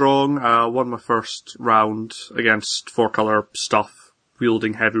reasonably strong. Won my first round against 4-color stuff,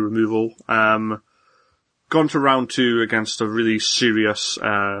 wielding heavy removal. Gone to round 2 against a really serious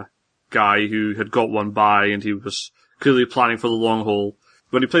guy who had got one by, and he was clearly planning for the long haul.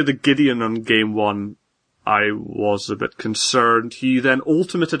 When he played the Gideon on game 1, I was a bit concerned. He then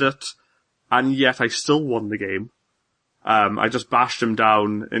ultimated it, and yet I still won the game. I just bashed him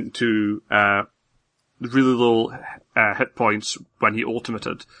down into really low hit points when he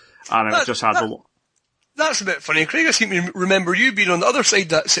ultimated, and I just had the. That's a bit funny, Craig. I seem to remember you being on the other side of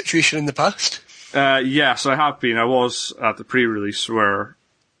that situation in the past. Yes, I have been. I was at the pre-release where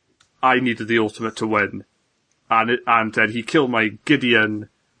I needed the ultimate to win, and then he killed my Gideon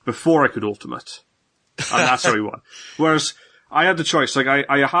before I could ultimate, and that's how he won. Whereas I had the choice. Like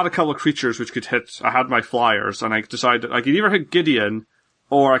I had a couple of creatures which could hit. I had my flyers, and I decided I could either hit Gideon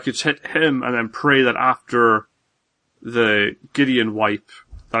or I could hit him and then pray that after the Gideon wipe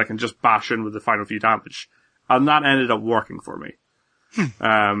that I can just bash in with the final few damage. And that ended up working for me.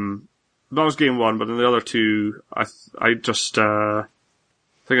 That was game one, but in the other two, I just,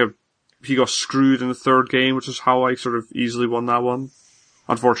 think he got screwed in the third game, which is how I sort of easily won that one.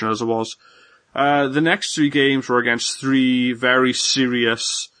 Unfortunate as it was. The next three games were against three very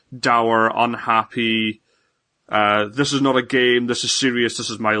serious, dour, unhappy, this is not a game, this is serious, this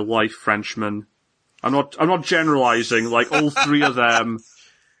is my life, Frenchmen. I'm not generalizing, like all three of them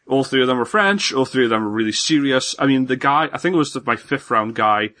were French, all three of them were really serious. I mean, the guy, I think it was my 5th round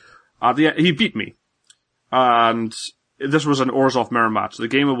guy, he beat me. And this was an Orzhov mirror match. The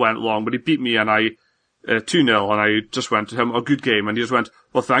game went long, but he beat me and 2-0, and I just went to him, "Oh, good game," and he just went,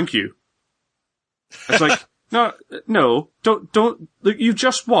 "Well, thank you." It's like, no, don't, like, you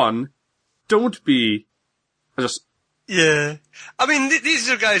just won. Don't be, Yeah. I mean, these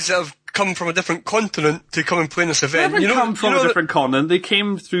are guys that have come from a different continent to come and play in this event. They haven't come from a different continent. They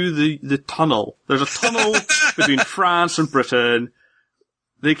came through the tunnel. There's a tunnel between France and Britain.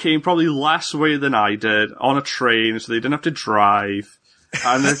 They came probably less way than I did on a train, so they didn't have to drive.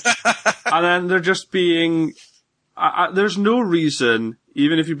 And then they're just being, there's no reason,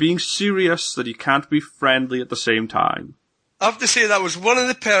 even if you're being serious, that you can't be friendly at the same time. I have to say that was one of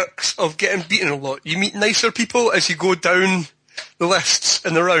the perks of getting beaten a lot. You meet nicer people as you go down the lists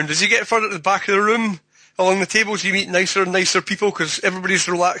in the round. As you get further to the back of the room, along the tables, you meet nicer and nicer people because everybody's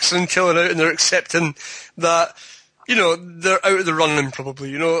relaxing and chilling out and they're accepting that, they're out of the running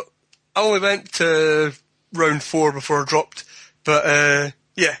probably. I only went to round 4 before I dropped. But,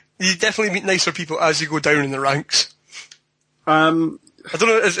 yeah, you definitely meet nicer people as you go down in the ranks. I don't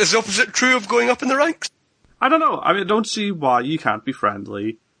know, is the opposite true of going up in the ranks? I don't know. I mean, I don't see why you can't be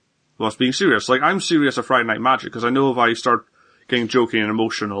friendly whilst being serious. Like, I'm serious at Friday Night Magic, because I know if I start getting joking and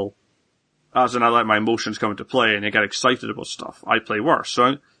emotional, as in I let my emotions come into play and I get excited about stuff, I play worse.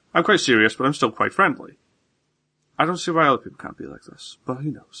 So I'm quite serious, but I'm still quite friendly. I don't see why other people can't be like this, but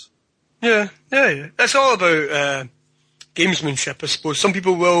who knows? Yeah. It's all about, gamesmanship, I suppose. Some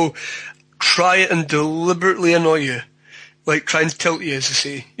people will try it and deliberately annoy you. Like, trying to tilt you, as they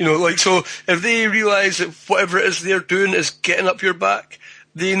say. So if they realise that whatever it is they're doing is getting up your back,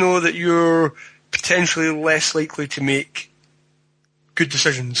 they know that you're potentially less likely to make good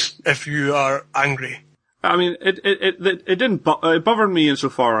decisions if you are angry. I mean, it didn't it bothered me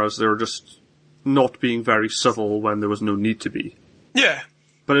insofar as they were just not being very civil when there was no need to be. Yeah.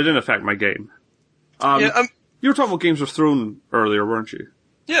 But it didn't affect my game. You were talking about Games of Thrones earlier, weren't you?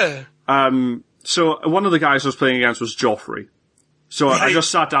 Yeah. So one of the guys I was playing against was Joffrey. So right. I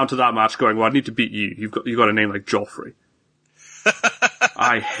just sat down to that match going, well, I need to beat you. You've got a name like Joffrey.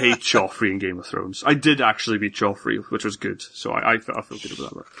 I hate Joffrey in Game of Thrones. I did actually beat Joffrey, which was good. So I feel good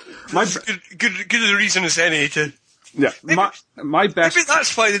about that. Good as a reason as any to... Yeah. My best... Maybe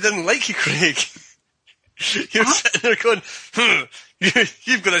that's why they didn't like you, Craig. You're sitting there going,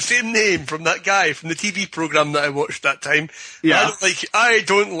 you've got the same name from that guy from the TV program that I watched that time. Yeah. I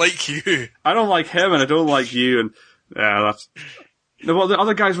don't like you. I don't like him and I don't like you, and yeah, that's... No, well, the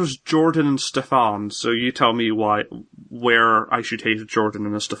other guys was Jordan and Stefan, so you tell me where I should hate Jordan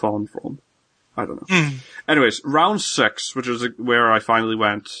and Stefan from. I don't know. Anyways, round 6, which is where I finally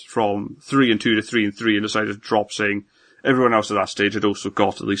went from 3-2 to 3-3 and decided to drop, saying everyone else at that stage had also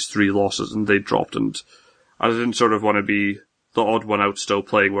got at least 3 losses and they dropped, and I didn't sort of want to be the odd one out still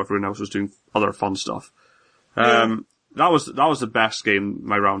playing where everyone else was doing other fun stuff. That was the best game,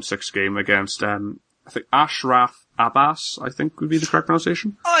 my round 6 game against, I think Ashraf Abbas, I think would be the correct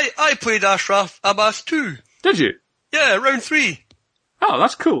pronunciation. I played Ashraf Abbas too. Did you? Yeah, round 3. Oh,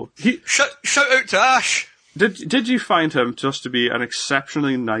 that's cool. Shout out to Ash. Did you find him just to be an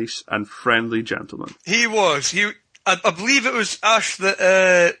exceptionally nice and friendly gentleman? He was. I believe it was Ash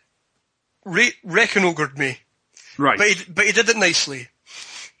that, reconnoitered me. Right. But he did it nicely.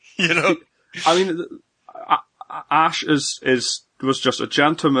 I mean, Ash was just a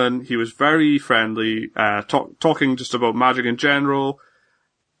gentleman. He was very friendly, talking just about magic in general,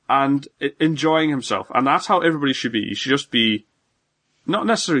 and enjoying himself. And that's how everybody should be. You should just be not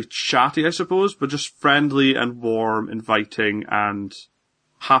necessarily chatty, I suppose, but just friendly and warm, inviting, and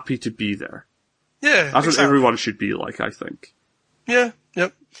happy to be there. Yeah, That's exactly what everyone should be like, I think. Yeah,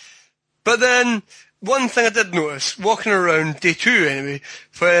 yep. But then, one thing I did notice, walking around day 2 anyway,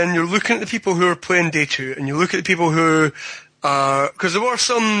 when you're looking at the people who are playing day 2, and you look at the people who are, because there were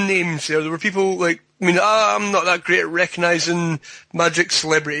some names there were people like, I mean, I'm not that great at recognising Magic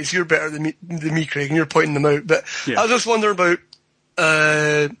celebrities, you're better than me, Craig, and you're pointing them out, but Yeah. I was just wondering about,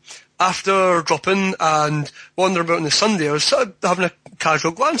 after dropping and wandering about on the Sunday, I was sort of having a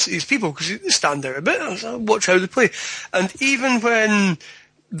casual glance at these people, because they stand out a bit, and I was like, watch how they play. And even when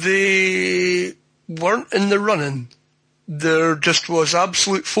they weren't in the running, there just was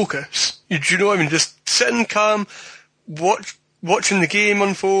absolute focus. Do you know what I mean? Just sitting calm, watching the game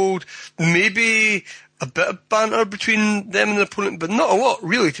unfold, maybe a bit of banter between them and the opponent, but not a lot,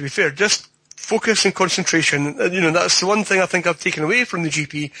 really, to be fair. Just focus and concentration. That's the one thing I think I've taken away from the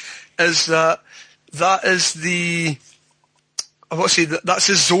GP, is that is that's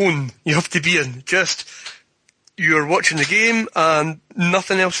the zone you have to be in. Just, you're watching the game and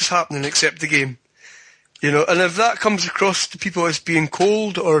nothing else is happening except the game. And if that comes across to people as being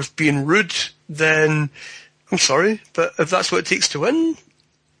cold or as being rude, then I'm sorry, but if that's what it takes to win,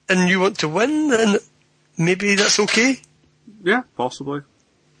 and you want to win, then maybe that's okay. Yeah, possibly.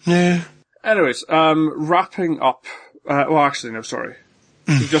 Yeah. Anyways, wrapping up, sorry.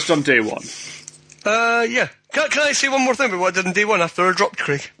 We've just done day 1. Yeah. Can I say one more thing about what I did in day 1 after I dropped,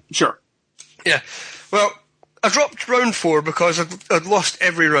 Craig? Sure. Yeah. Well, I dropped round 4 because I'd lost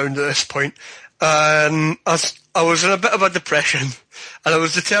every round at this point. I was in a bit of a depression, and I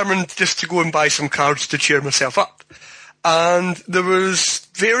was determined just to go and buy some cards to cheer myself up. And there was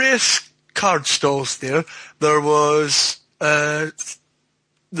various card stalls there. There was the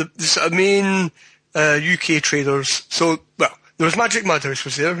sort of main UK traders. So, well, there was Magic Madhouse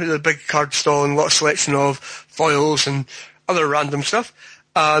was there, a big card stall and a lot of selection of foils and other random stuff.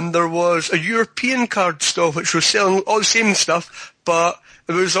 And there was a European card stall which was selling all the same stuff, but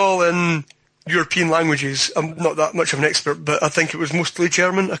it was all in European languages. I'm not that much of an expert, but I think it was mostly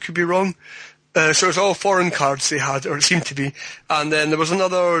German. I could be wrong. So it was all foreign cards they had, or it seemed to be. And then there was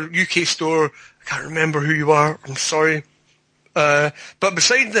another UK store. I can't remember who you are. I'm sorry. But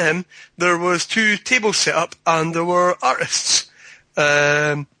beside them, there was 2 tables set up, and there were artists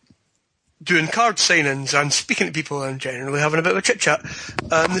doing card signings and speaking to people and generally having a bit of a chit-chat.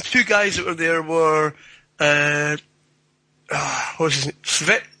 And the 2 guys that were there were what was his name?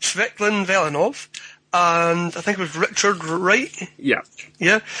 Svetlin Velinov, and I think it was Richard Wright. Yeah.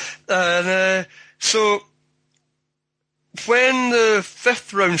 Yeah. And so when the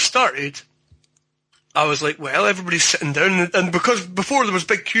 5th round started, I was like, well, everybody's sitting down, and because before there was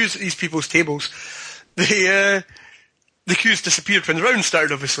big queues at these people's tables, the queues disappeared when the round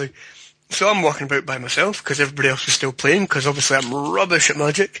started, obviously. So I'm walking about by myself, because everybody else was still playing, because obviously I'm rubbish at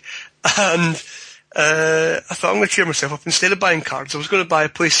Magic, and I thought I'm going to cheer myself up. Instead of buying cards, I was going to buy a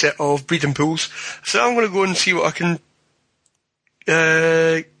play set of breeding pools. So I'm going to go and see what I can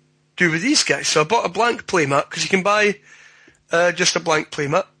do with these guys. So I bought a blank playmat, because you can buy just a blank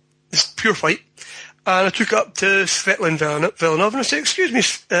playmat. It's pure white. And I took it up to Svetlin Velinov and I said, excuse me,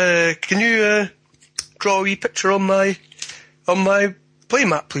 can you draw a wee picture on my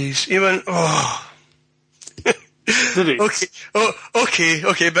playmat, please? He went, oh. Did he?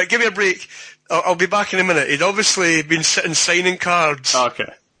 Okay, but give me a break. I'll be back in a minute. He'd obviously been sitting signing cards.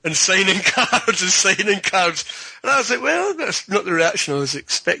 Okay. And signing cards and signing cards. And I was like, well, that's not the reaction I was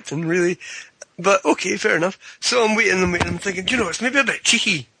expecting, really. But okay, fair enough. So I'm waiting, I'm thinking, it's maybe a bit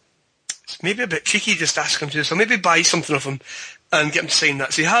cheeky. It's maybe a bit cheeky just asking him to do this. I'll maybe buy something of him and get him to sign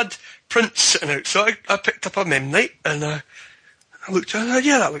that. So he had prints sitting out. So I picked up a Mem Knight and I looked at it,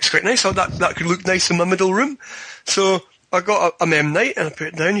 yeah, that looks quite nice. That could look nice in my middle room. So I got a Mem Knight and I put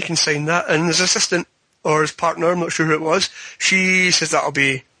it down, you can sign that. And his assistant, or his partner, I'm not sure who it was, she says that'll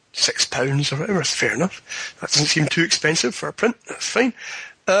be £6 or whatever. That's fair enough. That doesn't seem too expensive for a print. That's fine.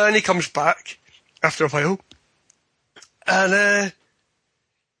 And he comes back after a while. And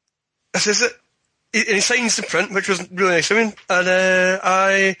I says it, and he signs the print, which was really nice of him. And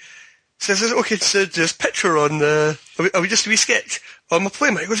I says, okay, so just picture on are we just a wee sketch on my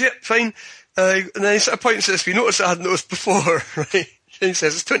playmat? He goes, yeah, fine. And then he sort of points at this, we noticed I hadn't noticed before, right? And he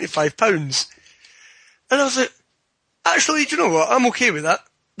says, it's £25. And I was like, actually, do you know what? I'm okay with that.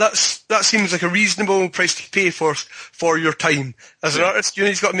 That seems like a reasonable price to pay for your time. As an artist,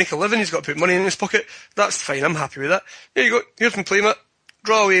 he's got to make a living, he's got to put money in his pocket. That's fine, I'm happy with that. Here you go, here's my playmat.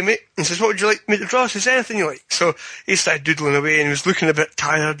 draw away, mate. And he says, what would you like me to draw? I says, anything you like. So he started doodling away and he was looking a bit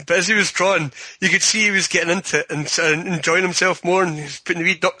tired. But as he was drawing, you could see he was getting into it and enjoying himself more, and he was putting the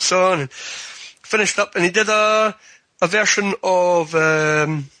wee dots on and finished up. And he did a version of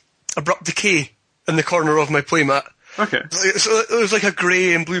Abrupt Decay in the corner of my playmat. Okay. So it was like a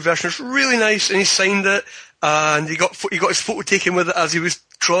grey and blue version. It's really nice, and he signed it, and he got his photo taken with it as he was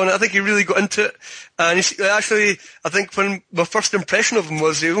drawing it. I think he really got into it, and actually, I think when my first impression of him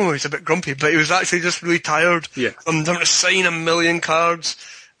was, he's a bit grumpy, but he was actually just really tired. Yeah. I'm having to sign 1 million cards,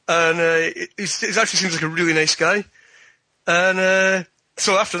 and he actually seems like a really nice guy. And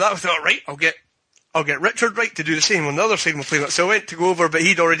so after that, I thought, right, I'll get Richard Wright to do the same on the other side of my playmat. So I went to go over, but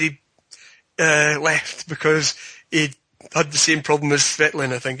he'd already left because he had the same problem as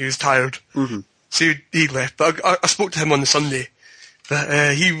Svetlin. I think he was tired. Mm-hmm. So he left. But I spoke to him on the Sunday.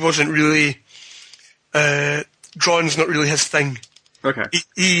 But he wasn't really... drawing's not really his thing. Okay.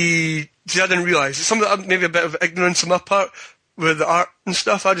 I didn't realise. It's maybe a bit of ignorance on my part with the art and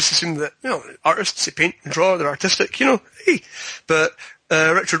stuff. I just assumed that, artists, they paint and draw, they're artistic, hey. But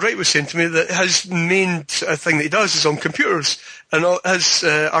Richard Wright was saying to me that his main thing that he does is on computers. And his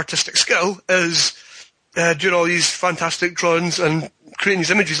artistic skill is doing all these fantastic drawings and creating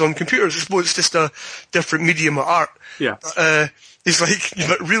these images on computers. I suppose it's just a different medium of art. Yeah. He's like,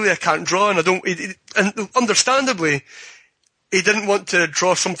 but really I can't draw, and and understandably, he didn't want to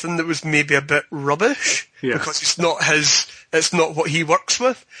draw something that was maybe a bit rubbish, because it's not what he works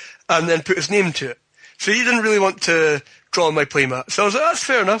with, and then put his name to it. So he didn't really want to draw on my playmat. So I was like, that's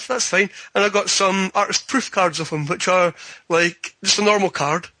fair enough, that's fine. And I got some artist proof cards of him, which are like just a normal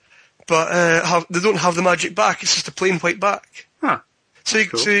card, but they don't have the magic back, it's just a plain white back. Huh. So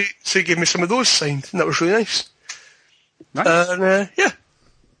he gave me some of those signed, and that was really nice. Nice. And,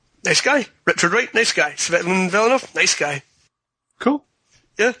 nice guy. Richard Wright, nice guy. Svetlin Velinov, nice guy. Cool.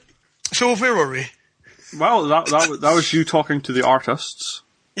 Yeah. So where were we? Well, that was you talking to the artists.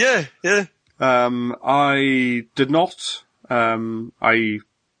 Yeah. I did not. I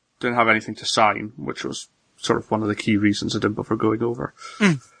didn't have anything to sign, which was sort of one of the key reasons I didn't bother going over.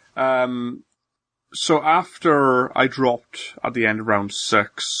 So after I dropped at the end of round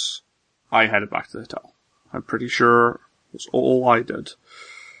 6, I headed back to the hotel. I'm pretty sure it's all I did.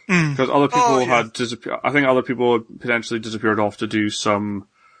 Because other people had disappeared. I think other people had potentially disappeared off to do some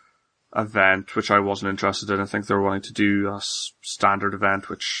event, which I wasn't interested in. I think they were wanting to do a standard event,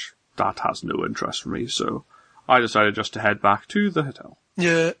 which that has no interest for me. So I decided just to head back to the hotel.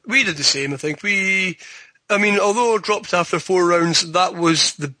 Yeah, we did the same, I think. Although I dropped after 4 rounds, that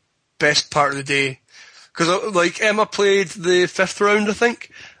was the best part of the day. Because, Emma played the 5th round, I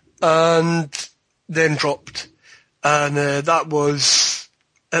think, and then dropped. And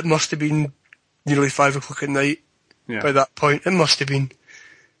it must have been nearly 5 o'clock at night by that point. It must have been.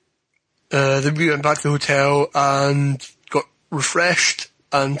 Then we went back to the hotel and got refreshed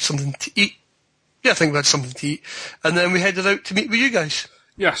and something to eat. Yeah, I think we had something to eat. And then we headed out to meet with you guys.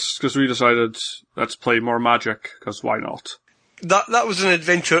 Yes, because we decided, let's play more Magic, because why not? That was an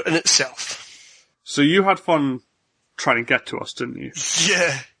adventure in itself. So you had fun trying to get to us, didn't you?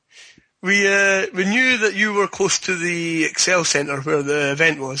 Yeah. We knew that you were close to the Excel Centre where the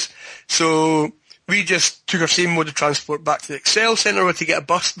event was, so we just took our same mode of transport back to the Excel Centre to get a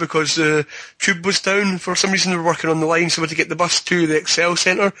bus because the tube was down. For some reason, we were working on the line, so we had to get the bus to the Excel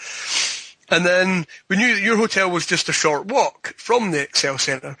Centre. And then we knew that your hotel was just a short walk from the Excel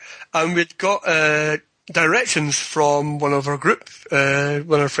Centre, and we'd got directions from one of our group, one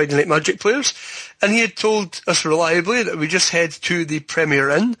of our Friday Night Magic players, and he had told us reliably that we just head to the Premier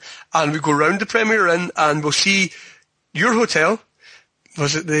Inn, and we go round the Premier Inn, and we'll see your hotel.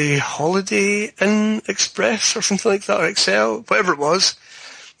 Was it the Holiday Inn Express or something like that, or Excel, whatever it was.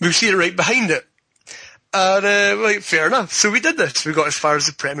 We'll see it right behind it. And, fair enough. So we did this. We got as far as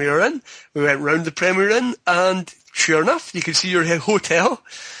the Premier Inn. We went round the Premier Inn, and sure enough, you could see your hotel.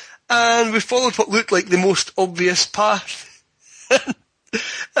 And we followed what looked like the most obvious path.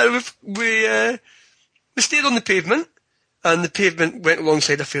 And we stayed on the pavement, and the pavement went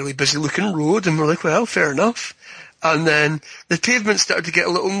alongside a fairly busy looking road, and we're like, well, fair enough. And then the pavement started to get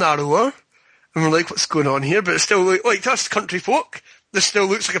a little narrower, and we're like, what's going on here? But it's still like to us country folk, this still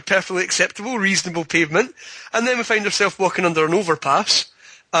looks like a perfectly acceptable, reasonable pavement. And then we find ourselves walking under an overpass,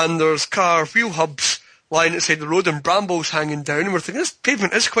 and there's car wheel hubs lying outside the road and brambles hanging down, and we're thinking, this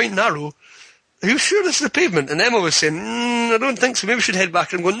pavement is quite narrow. Are you sure this is the pavement? And Emma was saying, I don't think so, maybe we should head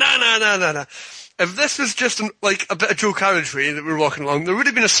back. And I'm going, nah. If this was just like a bit of Joe carriageway that we were walking along, there would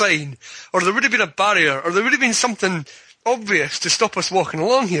have been a sign, or there would have been a barrier, or there would have been something obvious to stop us walking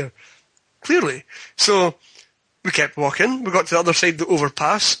along here. Clearly. So we kept walking. We got to the other side of the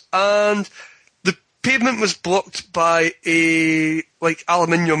overpass, and the pavement was blocked by a,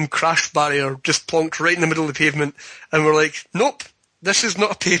 aluminium crash barrier just plonked right in the middle of the pavement. And we're like, nope, this is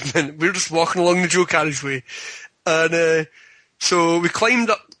not a pavement. We're just walking along the dual carriageway. And so we climbed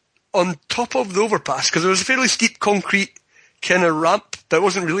up on top of the overpass, because there was a fairly steep concrete kind of ramp, but it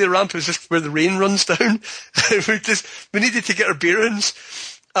wasn't really a ramp, it was just where the rain runs down. we needed to get our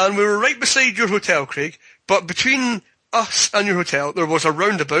bearings. And we were right beside your hotel, Craig, but between us and your hotel, there was a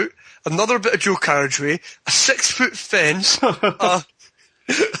roundabout, another bit of dual carriageway, a 6-foot fence,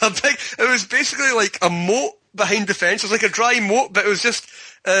 it was basically like a moat behind the fence. It was like a dry moat, but it was just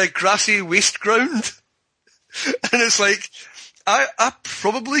grassy waste ground. And it's like, I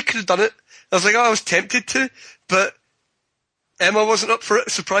probably could have done it. I was like, I was tempted to, but Emma wasn't up for it,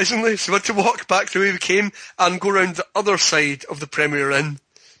 surprisingly, so we had to walk back the way we came and go around the other side of the Premier Inn.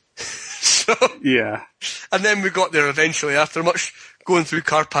 So, yeah. And then we got there eventually, after much going through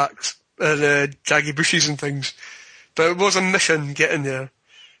car parks and jaggy bushes and things. But it was a mission getting there.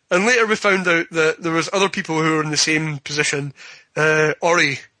 And later we found out that there was other people who were in the same position.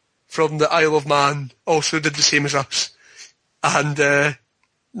 Ori from the Isle of Man also did the same as us. And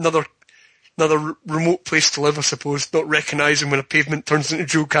another remote place to live, I suppose, not recognising when a pavement turns into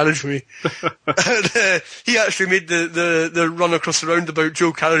dual carriageway. And he actually made the run across the roundabout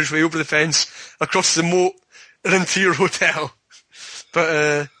dual carriageway over the fence, across the moat, and into your hotel.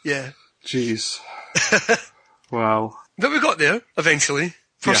 But, yeah. Jeez. Wow. But we got there, eventually,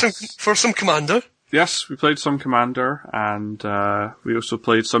 for some Commander. Yes, we played some Commander, and we also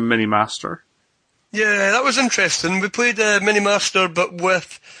played some Mini-Master. Yeah, that was interesting. We played Mini-Master, but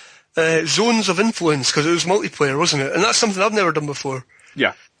with zones of influence, because it was multiplayer, wasn't it? And that's something I've never done before.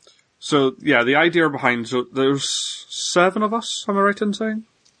 Yeah. So, yeah, the idea behind... So there's 7 of us, am I right in saying?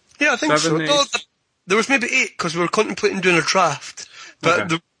 Yeah, I think 7, so. 8. No, there was maybe 8, because we were contemplating doing a draft.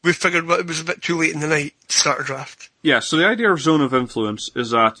 But we figured it was a bit too late in the night to start a draft. Yeah, so the idea of zone of influence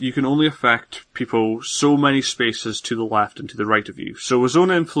is that you can only affect people so many spaces to the left and to the right of you. So with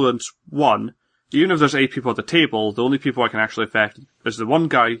zone of influence 1... Even if there's 8 people at the table, the only people I can actually affect is the one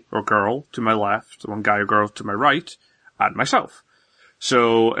guy or girl to my left, the one guy or girl to my right, and myself.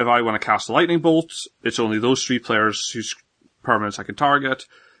 So if I want to cast a lightning bolt, it's only those 3 players whose permanents I can target.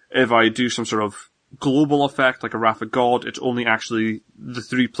 If I do some sort of global effect, like a Wrath of God, it's only actually the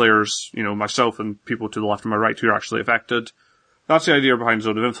 3 players, myself and people to the left and my right who are actually affected. That's the idea behind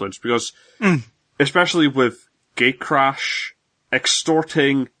Zone of Influence, because especially with Gatecrash,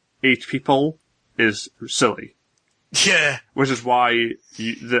 extorting 8 people is silly. Yeah. Which is why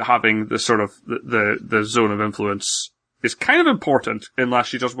having the sort of the zone of influence is kind of important,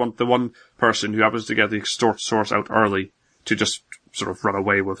 unless you just want the one person who happens to get the extort source out early to just sort of run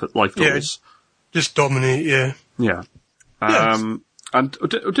away with it, life goals. Just dominate, yeah. Yeah. And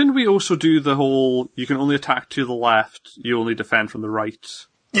didn't we also do the whole, you can only attack to the left, you only defend from the right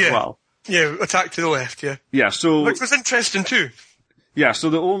as well? Yeah, attack to the left, yeah. Yeah, so... Which was interesting too. Yeah,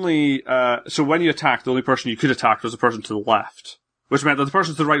 so so when you attacked, the only person you could attack was the person to the left. Which meant that the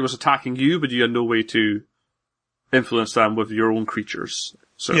person to the right was attacking you, but you had no way to influence them with your own creatures.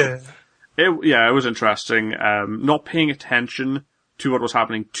 So, it was interesting. Not paying attention to what was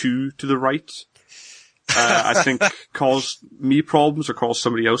happening to the right, I think caused me problems or caused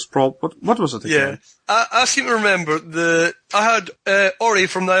somebody else problems. What was it again? Yeah. I seem to remember I had, Ori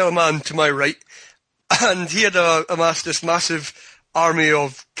from the Isle of Man to my right, and he had amassed this massive army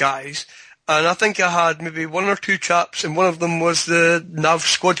of guys, and I think I had maybe 1 or 2 chaps, and one of them was the Nav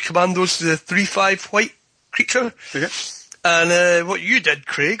Squad Commandos, the 3/5 white creature. Okay. And what you did,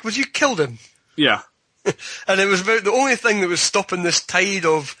 Craig, was you killed him. Yeah. And it was about the only thing that was stopping this tide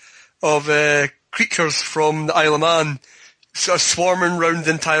of creatures from the Isle of Man sort of swarming round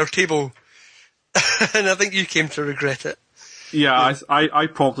the entire table. And I think you came to regret it. Yeah, I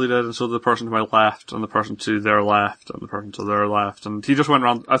promptly did, and so the person to my left, and the person to their left, and the person to their left, and he just went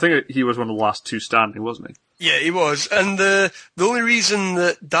around. I think he was one of the last 2 standing, wasn't he? Yeah, he was. And the only reason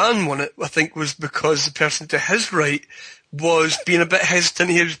that Dan won it, I think, was because the person to his right was being a bit hesitant.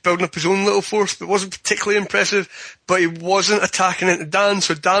 He was building up his own little force, but wasn't particularly impressive, but he wasn't attacking into Dan,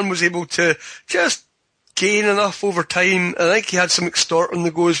 so Dan was able to just gain enough over time. I think he had some extort on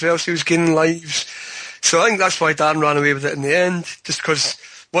the go as well, so he was gaining lives. So I think that's why Dan ran away with it in the end, just because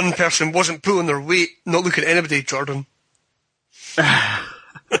one person wasn't pulling their weight, not looking at anybody, Jordan.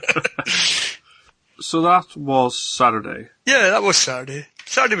 So that was Saturday. Yeah, that was Saturday.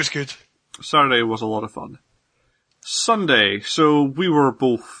 Saturday was good. Saturday was a lot of fun. Sunday, so we were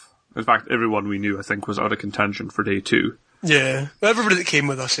both, in fact everyone we knew I think was out of contention for day 2. Yeah, everybody that came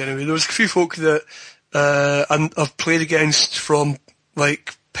with us anyway. There was a few folk that and I've played against from,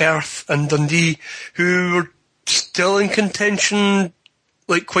 like, Perth and Dundee, who were still in contention,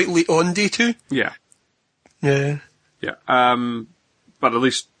 like, quite late on day 2. Yeah. Yeah. Yeah. But at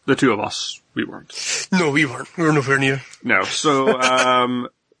least the two of us, we weren't. No, we weren't. We were nowhere near. No. So, I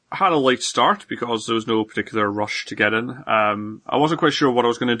had a late start because there was no particular rush to get in. I wasn't quite sure what I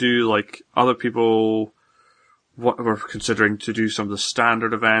was going to do. Like, other people were considering to do some of the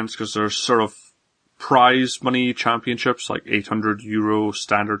standard events because there's sort of prize money championships, like €800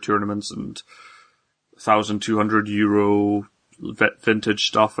 standard tournaments and €1,200 vintage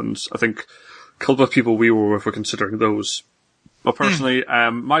stuff. And I think a couple of people we were with were considering those. But personally,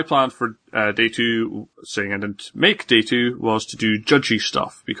 my plan for day 2, saying I didn't make day 2, was to do judgy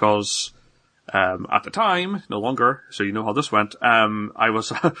stuff because at the time, no longer, so you know how this went, I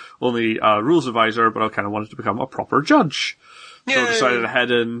was only a rules advisor, but I kind of wanted to become a proper judge. Yay. So I decided to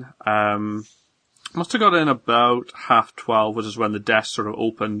head in. Must have got in about 12:30, which is when the desk sort of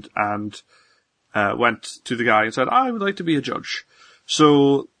opened, and went to the guy and said, I would like to be a judge.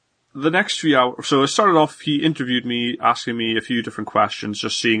 So the next few hours, so it started off, he interviewed me, asking me a few different questions,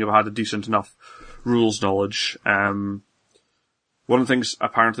 just seeing if I had a decent enough rules knowledge. One of the things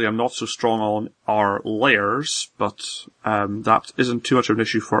apparently I'm not so strong on are layers, but that isn't too much of an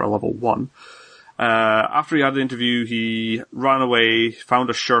issue for a level 1. After he had the interview, he ran away, found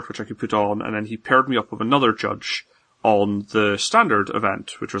a shirt which I could put on, and then he paired me up with another judge on the standard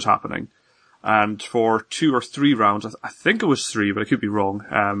event, which was happening. And for 2 or 3 rounds, I think it was 3, but I could be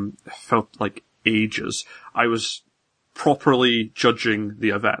wrong, it felt like ages, I was properly judging the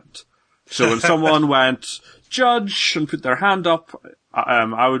event. So when someone went, judge, and put their hand up,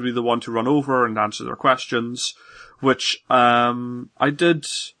 I would be the one to run over and answer their questions, which I did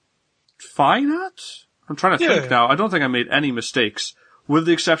fine at? I'm trying to think now. I don't think I made any mistakes, with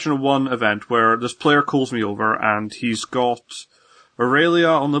the exception of one event where this player calls me over and he's got Aurelia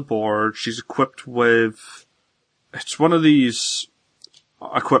on the board. She's equipped with, it's one of these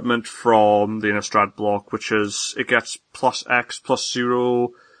equipment from the Innistrad block, which is, it gets plus X plus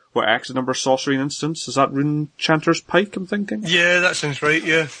 0, where X is the number of sorcery in instance. Is that Rune Chanter's Pike, I'm thinking? Yeah, that sounds right,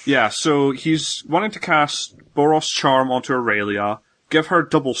 yeah. Yeah, so he's wanting to cast Boros Charm onto Aurelia, give her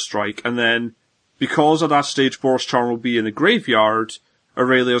double strike, and then, because at that stage Boros Charm will be in the graveyard,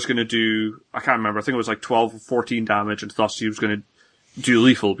 Aurelia's going to do, I can't remember, I think it was like 12 or 14 damage, and thus he was going to do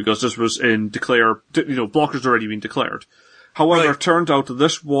lethal, because this was in declare, blockers already been declared. However, It turned out that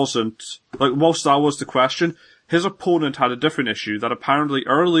this wasn't, like, whilst that was the question, his opponent had a different issue, that apparently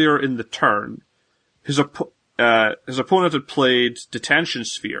earlier in the turn, his opponent had played Detention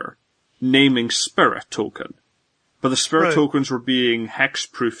Sphere, naming Spirit Token. But the Spirit tokens were being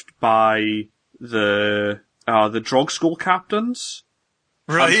hex-proofed by the Drog Skull captains.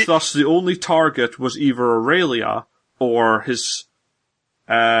 Right. And thus the only target was either Aurelia or his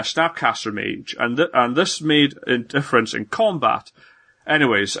Snapcaster Mage. And this made a difference in combat.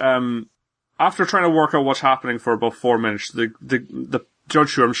 Anyways, after trying to work out what's happening for about 4 minutes, the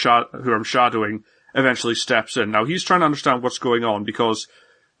judge who I'm shadowing eventually steps in. Now he's trying to understand what's going on, because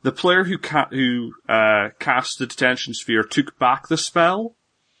the player who cast the Detention Sphere took back the spell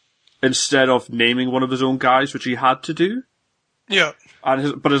instead of naming one of his own guys, which he had to do. Yeah.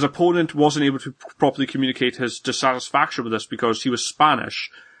 But his opponent wasn't able to properly communicate his dissatisfaction with this because he was Spanish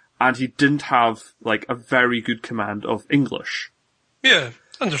and he didn't have, like, a very good command of English. Yeah,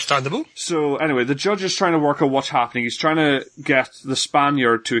 understandable. So anyway, the judge is trying to work out what's happening. He's trying to get the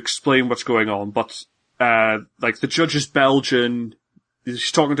Spaniard to explain what's going on, but the judge is Belgian.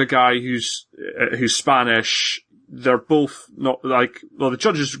 He's talking to a guy who's Spanish. They're both not the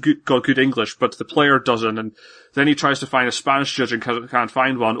judge has got good English, but the player doesn't. And then he tries to find a Spanish judge and can't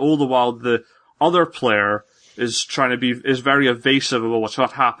find one. All the while, the other player is very evasive about what's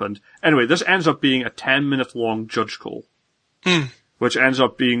not happened. Anyway, this ends up being a 10-minute long judge call, which ends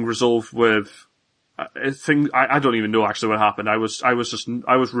up being resolved with a thing. I don't even know actually what happened. I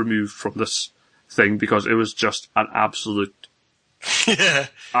was removed from this thing because it was just an absolute. Yeah.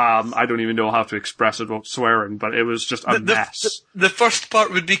 I don't even know how to express it without swearing, but it was just a mess. The first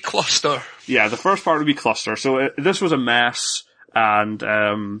part would be cluster. Yeah, the first part would be cluster. So this was a mess, and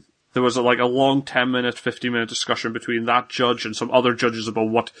there was a long 10-minute, 15-minute discussion between that judge and some other judges about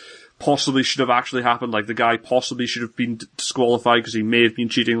what possibly should have actually happened. Like, the guy possibly should have been disqualified because he may have been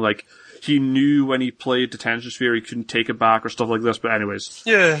cheating. Like, he knew when he played Detention Sphere he couldn't take it back or stuff like this. But anyways.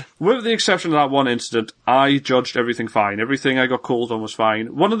 Yeah. With the exception of that one incident, I judged everything fine. Everything I got called on was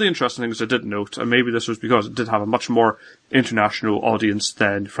fine. One of the interesting things I did note, and maybe this was because it did have a much more international audience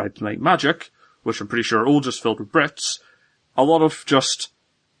than Friday Night Magic, which I'm pretty sure are all just filled with Brits, a lot of just,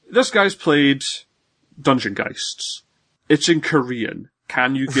 this guy's played Dungeon Geists. It's in Korean.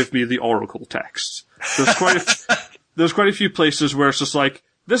 Can you give me the oracle text? There's quite a few places where it's just like,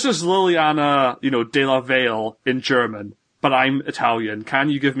 this is Liliana, de la Vale in German, but I'm Italian. Can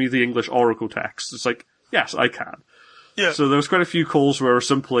you give me the English oracle text? It's like, yes, I can. Yeah. So there's quite a few calls where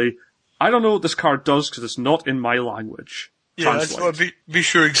simply, I don't know what this card does because it's not in my language. Yeah, I just want to be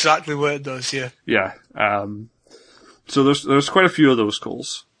sure exactly what it does, yeah. Yeah. So there's quite a few of those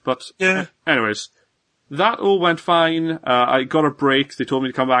calls. But, yeah. Anyways, that all went fine. I got a break. They told me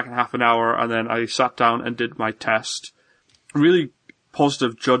to come back in half an hour, and then I sat down and did my test. Really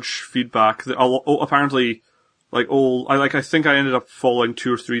positive judge feedback. Apparently, I think I ended up following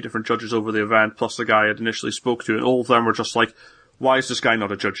 2 or 3 different judges over the event, plus the guy I had initially spoke to, and all of them were just like, why is this guy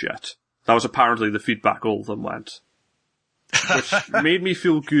not a judge yet? That was apparently the feedback all of them went. Which made me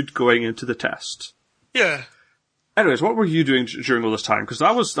feel good going into the test. Yeah. Anyways, what were you doing during all this time? Because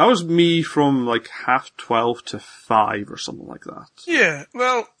that was me from 12:30 to 5 or something like that. Yeah,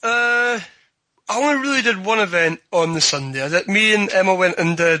 well, I only really did one event on the Sunday. Me and Emma went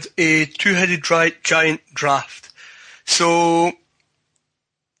and did a 2-headed giant draft. So,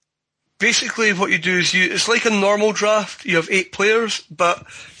 basically what you do is it's like a normal draft. You have 8 players, but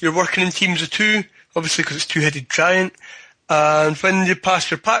you're working in teams of 2, obviously because it's 2-headed giant. And when you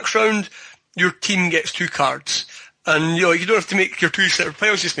pass your packs round, your team gets 2 cards. And, you don't have to make your 2 separate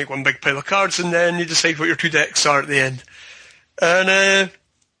piles, just make one big pile of cards, and then you decide what your 2 decks are at the end. And,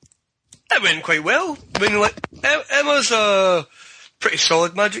 it went quite well. I mean, Emma's a pretty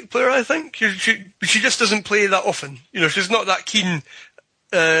solid Magic player, I think. She just doesn't play that often. She's not that keen,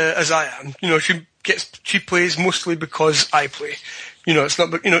 as I am. She plays mostly because I play. It's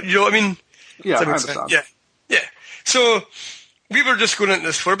not, you know what I mean? Yeah, I understand. Yeah. So, we were just going into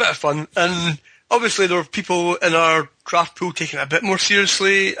this for a bit of fun, and obviously there were people in our draft pool taking it a bit more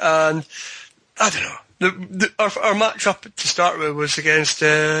seriously, and I don't know. Our match-up to start with was against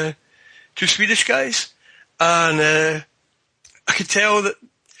 2 Swedish guys, and I could tell that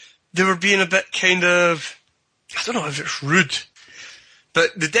they were being a bit kind of, I don't know if it's rude,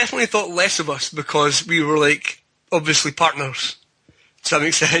 but they definitely thought less of us because we were obviously partners. Does that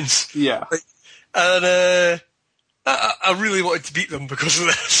make sense? Yeah. And I really wanted to beat them because of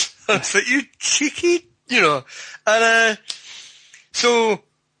this. I was like, you cheeky, And so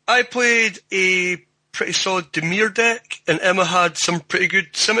I played a pretty solid Demir deck, and Emma had some pretty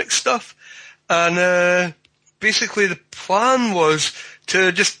good Simic stuff. And basically the plan was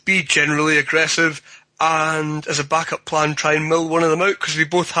to just be generally aggressive, and as a backup plan try and mill one of them out, because we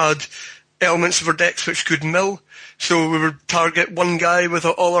both had elements of our decks which could mill. So we would target one guy with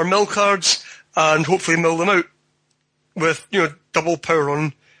all our mill cards, and hopefully mill them out with, double power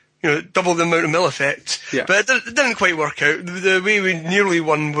on, double the amount of mill effect. Yeah. But it didn't quite work out. The way we nearly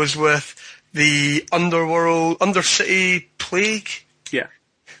won was with the Undercity Plague. Yeah.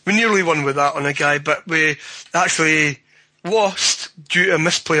 We nearly won with that on a guy, but we actually lost due to a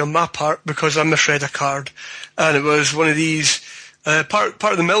misplay on my part because I misread a card. And it was one of these, part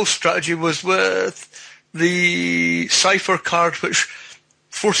of the mill strategy was with the Cypher card, which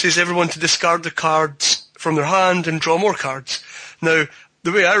forces everyone to discard the cards from their hand and draw more cards. Now,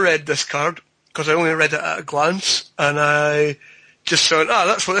 the way I read this card, because I only read it at a glance, and I just thought,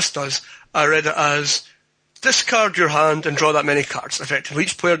 that's what this does. I read it as, discard your hand and draw that many cards. Effectively,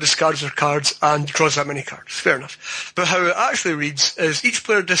 each player discards their cards and draws that many cards. Fair enough. But how it actually reads is, each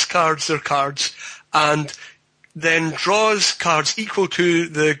player discards their cards and then draws cards equal to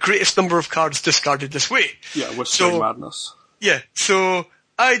the greatest number of cards discarded this way. Yeah, Whispering Madness. Yeah, so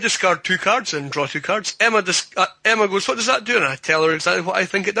I discard 2 cards and draw 2 cards. Emma goes, what does that do? And I tell her exactly what I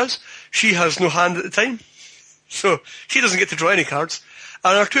think it does. She has no hand at the time, so she doesn't get to draw any cards.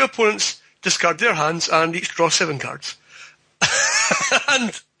 And our 2 opponents discard their hands and each draw 7 cards.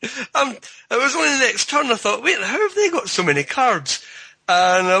 And it was only the next turn I thought, wait, how have they got so many cards?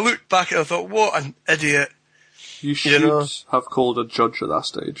 And I looked back and I thought, what an idiot. You should have called a judge at that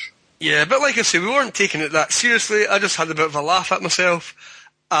stage. Yeah, but like I say, we weren't taking it that seriously. I just had a bit of a laugh at myself,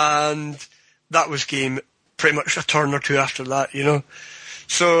 and that was game pretty much a turn or 2 after that,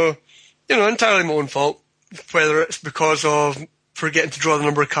 So, entirely my own fault, whether it's because of forgetting to draw the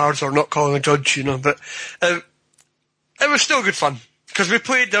number of cards or not calling a judge, but it was still good fun, because we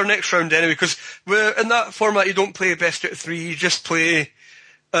played our next round anyway, because in that format you don't play best out of 3, you just play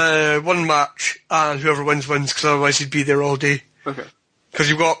one match, and whoever wins, because otherwise you'd be there all day. Okay. Because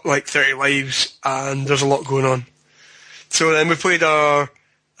you've got 30 lives, and there's a lot going on. So then we played our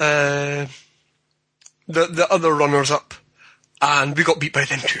the other runners-up, and we got beat by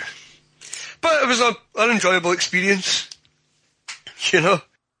them too. But it was an enjoyable experience,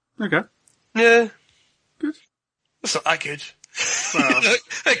 Okay. Yeah. It's not that good. Well,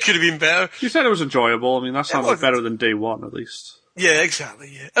 It could have been better. you said it was enjoyable. I mean, that sounded better than day one, at least. Yeah,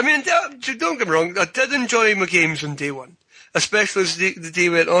 exactly, yeah. I mean, don't get me wrong, I did enjoy my games on day one. Especially as the day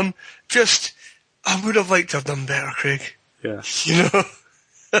went on. Just, I would have liked to have done better, Craig. Yeah. You know?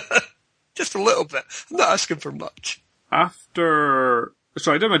 Just a little bit. I'm not asking for much. So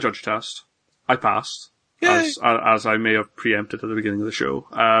I did my judge test. I passed. Yay. As I may have preempted at the beginning of the show.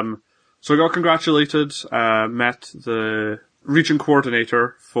 So I got congratulated, met the region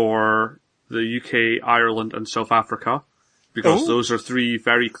coordinator for the UK, Ireland and South Africa, because those are three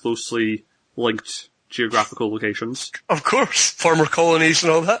very closely linked geographical locations. Of course. Former colonies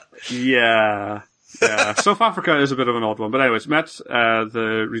and all that. Yeah. Yeah. South Africa is a bit of an odd one. But anyways, met,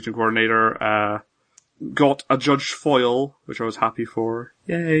 the region coordinator, got a judge foil, which I was happy for.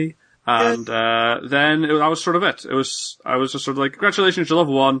 Yay. And, then that was sort of it. I was just sort of like, congratulations, you're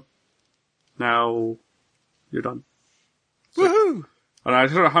level 1. Now, you're done. Woohoo! And I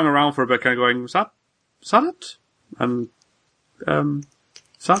sort of hung around for a bit, kind of going, is that it? And,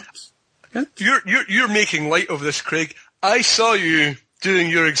 is that it? You're making light of this, Craig. I saw you doing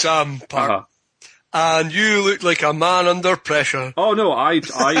your exam part, and you looked like a man under pressure. Oh no,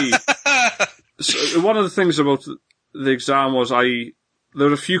 so one of the things about the exam was there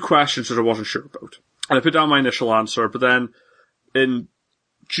were a few questions that I wasn't sure about. And I put down my initial answer, but then in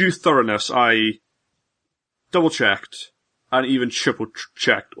due thoroughness, I double-checked and even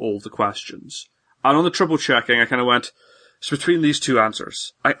triple-checked all the questions. And on the triple-checking, I kind of went, it's between these two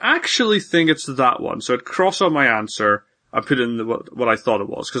answers. I actually think it's that one. So I'd cross out my answer and put in what I thought it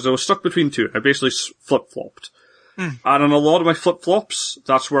was, because I was stuck between two. I basically flip-flopped. And on a lot of my flip-flops,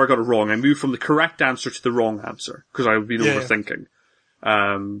 that's where I got it wrong. I moved from the correct answer to the wrong answer, because I had been overthinking.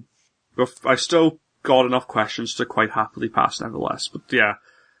 But I still got enough questions to quite happily pass nevertheless. But yeah,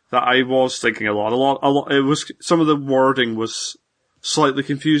 that I was thinking a lot. It was, some of the wording was slightly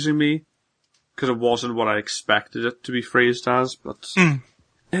confusing me, because it wasn't what I expected it to be phrased as, but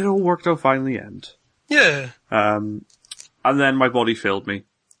it all worked out fine in the end. Yeah. And then my body failed me.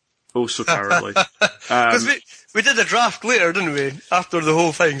 Oh, so terribly. Because we did a draft later, didn't we? After the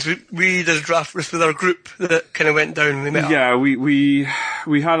whole thing. So we did a draft with our group that kind of went down and we met up. Yeah, we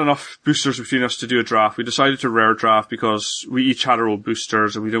had enough boosters between us to do a draft. We decided to rare draft because we each had our own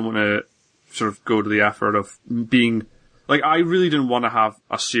boosters and we didn't want to sort of go to the effort of being, like, I really didn't want to have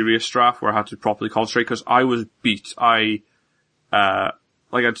a serious draft where I had to properly concentrate because I was beat. I'd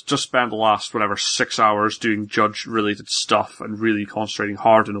just spent the last, 6 hours doing judge-related stuff and really concentrating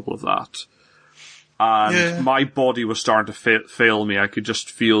hard on all of that. And my body was starting to fail me. I could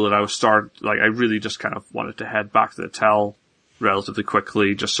just feel that I really just kind of wanted to head back to the hotel relatively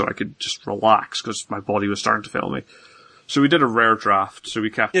quickly just so I could just relax because my body was starting to fail me. So we did a rare draft, so we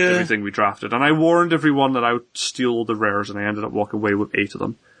kept everything we drafted. And I warned everyone that I would steal all the rares and I ended up walking away with 8 of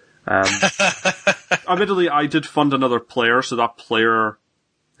them. Admittedly, I did fund another player, so that player,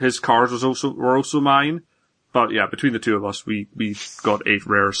 his cards were also mine. But yeah, between the two of us, we got 8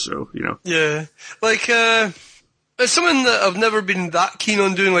 rares, so, you know. Yeah. Like, it's something that I've never been that keen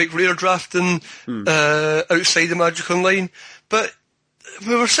on doing, like rare drafting, outside of Magic Online. But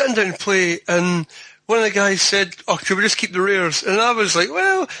we were sitting down to play, and one of the guys said, oh, could we just keep the rares? And I was like,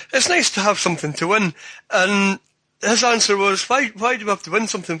 well, it's nice to have something to win. And his answer was, why do we have to win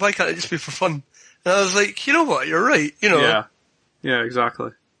something? Why can't it just be for fun? And I was like, you know what, you're right, you know. Yeah. Yeah,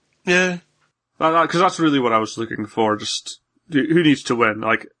 exactly. Yeah. Because that's really what I was looking for, just, who needs to win?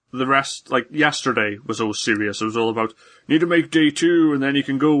 Like, the rest, like, yesterday was all serious. It was all about, you need to make day 2, and then you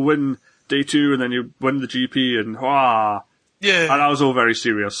can go win day 2, and then you win the GP, and Yeah. And that was all very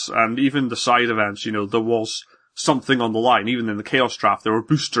serious. And even the side events, you know, there was something on the line. Even in the Chaos Draft, there were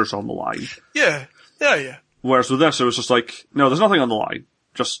boosters on the line. Yeah. Yeah. Whereas with this, it was just like, no, there's nothing on the line.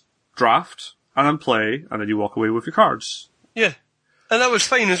 Just draft, and then play, and then you walk away with your cards. Yeah. And that was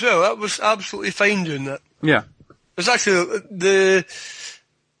fine as well. That was absolutely fine doing that. Yeah. It's actually,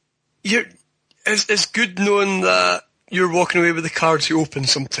 it's good knowing that you're walking away with the cards you open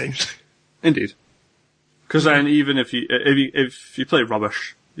sometimes. Indeed. Because then even if you play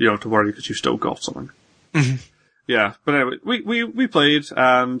rubbish, you don't have to worry because you've still got something. Mm-hmm. Yeah. But anyway, we played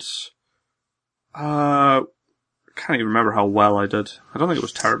and, I can't even remember how well I did. I don't think it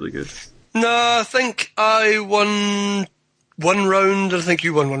was terribly good. No, I think I won one round, I think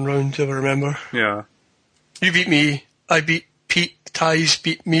you won one round, if I remember. Yeah. You beat me, I beat Pete, Ties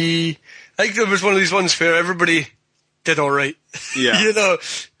beat me. I think it was one of these ones where everybody did alright. Yeah. You know.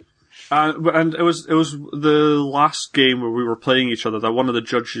 And it was the last game where we were playing each other that one of the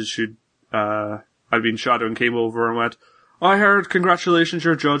judges who'd, I'd been shadowing came over and went, I heard, congratulations,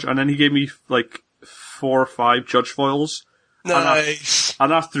 you're a judge, and then he gave me, like, 4 or 5 judge foils. Nice.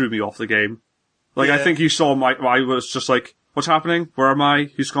 And that threw me off the game. Like, Yeah. I think you saw I was just like, what's happening? Where am I?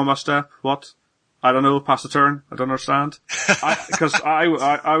 Who's gone my step? What? I don't know, pass the turn. I don't understand. Because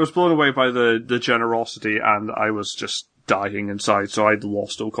I was blown away by the generosity, and I was just dying inside, so I'd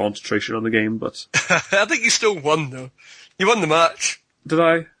lost all concentration on the game, but... I think you still won, though. You won the match. Did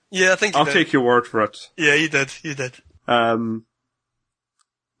I? Yeah, I think you did. I'll take your word for it. Yeah, you did.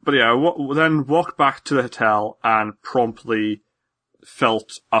 But yeah, then walked back to the hotel and promptly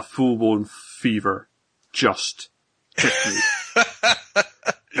felt a full-blown fever just hit me.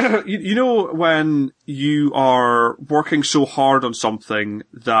 You know when you are working so hard on something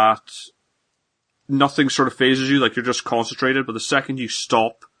that nothing sort of phases you, like you're just concentrated, but the second you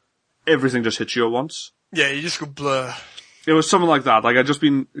stop, everything just hits you at once? Yeah, you just go blur. It was something like that. Like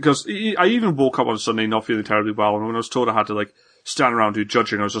because I even woke up on Sunday not feeling terribly well, and when I was told I had to like stand around do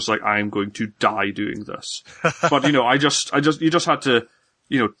judging, I was just like, I am going to die doing this. But you just had to,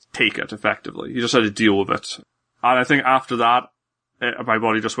 take it effectively. You just had to deal with it. And I think after that, my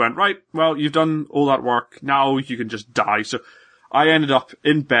body just went, right, well, you've done all that work, now you can just die. So I ended up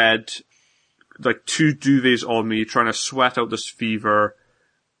in bed, like 2 duvets on me, trying to sweat out this fever,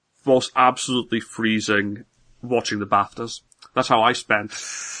 whilst absolutely freezing, watching the BAFTAs. That's how I spent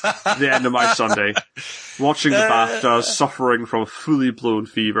the end of my Sunday. Watching the BAFTAs, suffering from a fully blown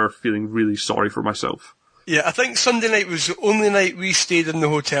fever, feeling really sorry for myself. Yeah, I think Sunday night was the only night we stayed in the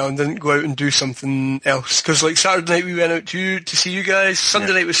hotel and didn't go out and do something else. Because like Saturday night we went out to see you guys.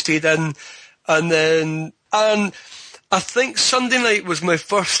 Sunday night we stayed in. And I think Sunday night was my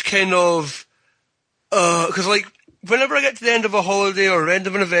first kind of, cause like, whenever I get to the end of a holiday or end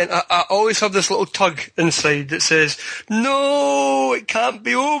of an event, I always have this little tug inside that says, no, it can't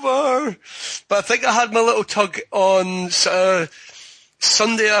be over. But I think I had my little tug on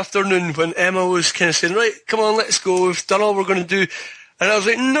Sunday afternoon when Emma was kind of saying, right, come on, let's go, we've done all we're going to do. And I was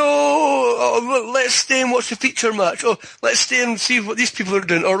like, no, let's stay and watch the feature match. Oh, let's stay and see what these people are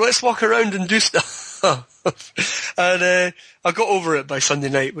doing. Or let's walk around and do stuff. And I got over it by Sunday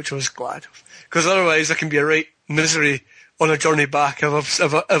night, which I was glad. Because otherwise I can be a right misery on a journey back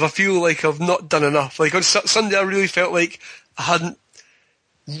if I feel like I've not done enough. Like on Sunday I really felt like I hadn't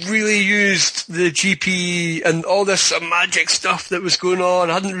really used the GP and all this magic stuff that was going on.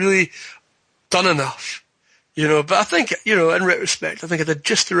 I hadn't really done enough, but I think, in retrospect, I think I did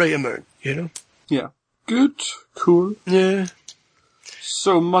just the right amount, Yeah. Good. Cool. Yeah.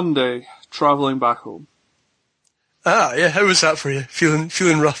 So Monday, travelling back home. Ah, yeah, how was that for you?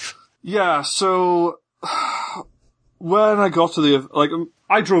 Feeling rough? Yeah, so when I got to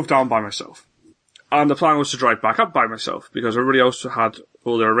I drove down by myself. And the plan was to drive back up by myself, because everybody else had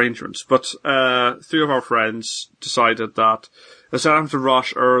all their arrangements. But 3 of our friends decided that instead of having to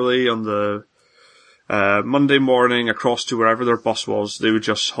rush early on the Monday morning across to wherever their bus was, they would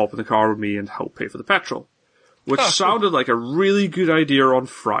just hop in the car with me and help pay for the petrol. Which sounded like a really good idea on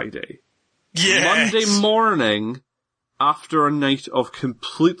Friday. Yes. Monday morning, after a night of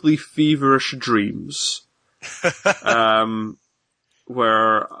completely feverish dreams,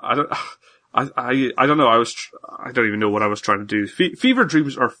 where I don't know. I don't even know what I was trying to do. Fever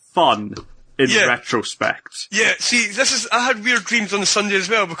dreams are fun in retrospect. Yeah, see, I had weird dreams on the Sunday as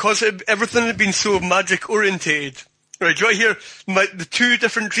well because everything had been so magic orientated. Right, do you want to hear the 2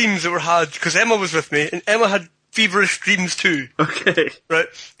 different dreams that were had? Because Emma was with me, and Emma had feverish dreams too. Okay. Right,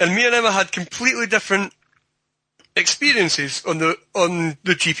 and me and Emma had completely different experiences on the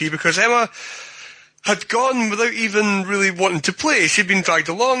GP because Emma had gone without even really wanting to play. She'd been dragged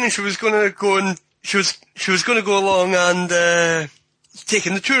along, and she was going to go along and take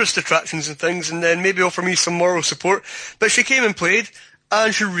in the tourist attractions and things, and then maybe offer me some moral support. But she came and played,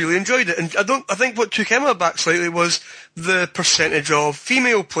 and she really enjoyed it. And I think what took Emma back slightly was the percentage of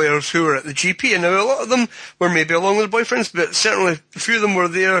female players who were at the GP. And now a lot of them were maybe along with boyfriends, but certainly a few of them were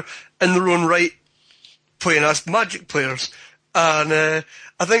there in their own right, playing as Magic players. And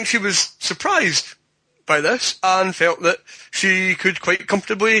I think she was surprised by this and felt that she could quite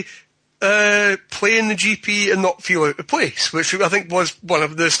comfortably play in the GP and not feel out of place, which I think was one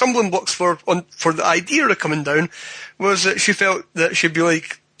of the stumbling blocks for the idea of coming down, was that she felt that she'd be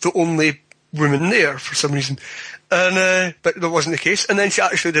like the only woman there for some reason. And but that wasn't the case. And then she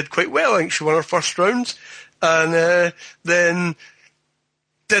actually did quite well. I think she won her first round, and then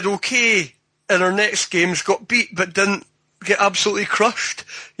did okay in her next games, got beat, but didn't get absolutely crushed.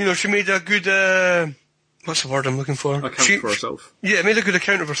 She made a good, what's the word I'm looking for? Account for herself. Yeah, made a good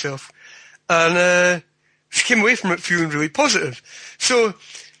account of herself. And she came away from it feeling really positive. So,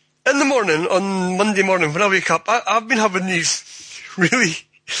 in the morning, on Monday morning, when I wake up, I've been having these really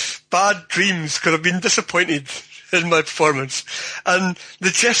bad dreams because I've been disappointed in my performance. And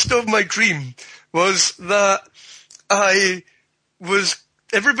the gist of my dream was that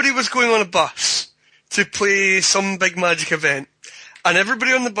everybody was going on a bus to play some big magic event, and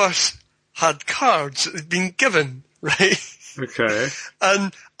everybody on the bus had cards that had been given, right? Okay.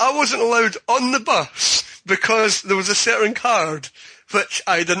 And I wasn't allowed on the bus because there was a certain card which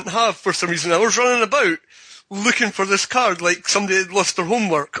I didn't have for some reason. I was running about looking for this card like somebody had lost their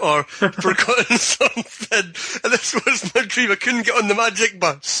homework or forgotten something. And this was my dream. I couldn't get on the magic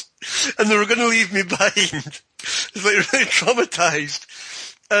bus. And they were going to leave me behind. I was like really traumatized.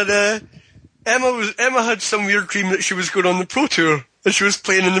 And Emma had some weird dream that she was going on the Pro Tour. And she was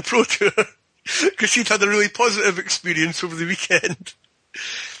playing in the Pro Tour. Because she'd had a really positive experience over the weekend.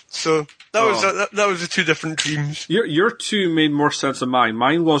 So that was the two different dreams. Your two made more sense than mine.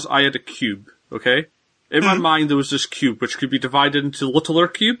 Mine was I had a cube, okay? In my mind there was this cube which could be divided into littler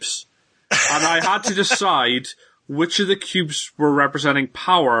cubes. And I had to decide which of the cubes were representing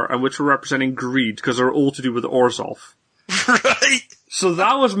power and which were representing greed, because they were all to do with Orzhov. Right. So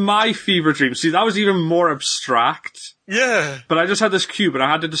that was my fever dream. See, that was even more abstract. Yeah. But I just had this cube and I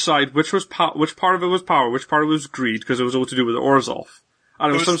had to decide which part of it was power, which part of it was greed, because it was all to do with Orzhov.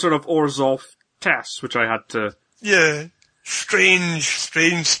 And it was some sort of Orzhov test, which I had to... Yeah. Strange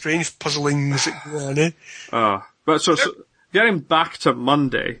puzzling music going on, eh? But so getting back to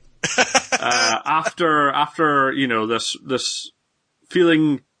Monday, after, you know, this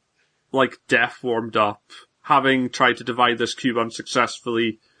feeling like death warmed up, having tried to divide this cube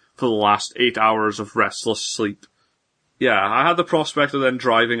unsuccessfully for the last 8 hours of restless sleep. Yeah, I had the prospect of then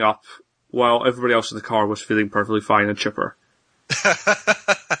driving up while everybody else in the car was feeling perfectly fine and chipper.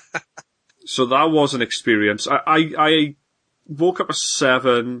 So that was an experience. I woke up at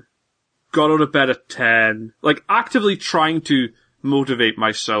 7, got out of bed at 10, like actively trying to motivate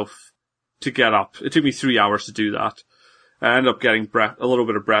myself to get up. It took me 3 hours to do that. I ended up getting a little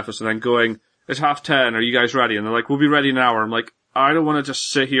bit of breakfast and then going, it's 10:30, are you guys ready? And they're like, we'll be ready in an hour. I'm like, I don't want to just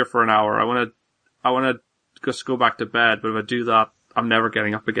sit here for an hour. I want to just go back to bed, but if I do that, I'm never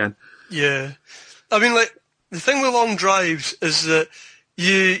getting up again. Yeah. I mean, like, the thing with long drives is that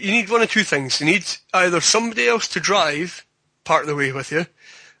you need one of two things. You need either somebody else to drive part of the way with you,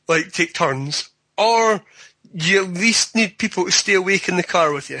 like take turns, or you at least need people to stay awake in the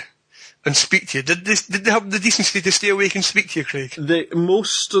car with you and speak to you. Did they have the decency to stay awake and speak to you, Craig?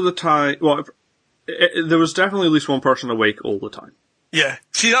 Most of the time, well, there was definitely at least one person awake all the time. Yeah.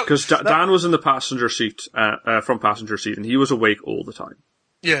 See that? Because Dan was in the passenger seat, front passenger seat, and he was awake all the time.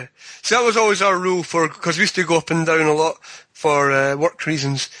 Yeah. See, that was always our rule because we used to go up and down a lot for work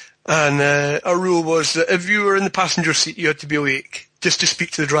reasons. And our rule was that if you were in the passenger seat, you had to be awake just to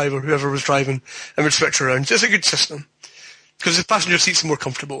speak to the driver, whoever was driving, and would switch around. So it's a good system. Because the passenger seat's a more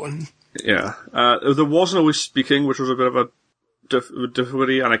comfortable one. Yeah. There wasn't always speaking, which was a bit of a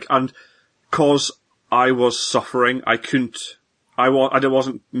difficulty, and cause I was suffering, I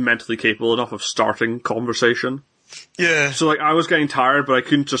wasn't mentally capable enough of starting conversation. Yeah. So, like, I was getting tired, but I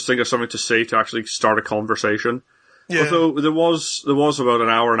couldn't just think of something to say to actually start a conversation. Yeah. Although there was about an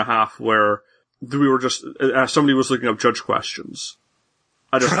hour and a half where we were just, somebody was looking up judge questions.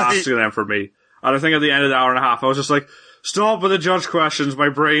 And just asking them for me. And I think at the end of the hour and a half, I was just like, stop with the judge questions, my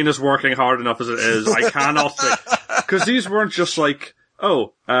brain is working hard enough as it is, I cannot think. Because these weren't just like,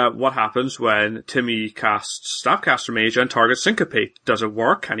 what happens when Timmy casts Snapcaster Mage and targets Syncopate? Does it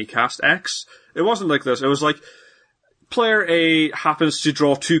work? Can he cast X? It wasn't like this. It was like, player A happens to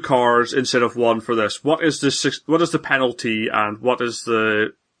draw 2 cards instead of 1 for this. What is the penalty, and what's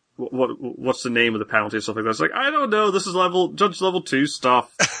the name of the penalty and stuff like that? It's like, I don't know, this is Judge level 2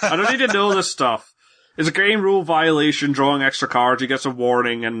 stuff. I don't need to know this stuff. It's a game rule violation, drawing extra cards, he gets a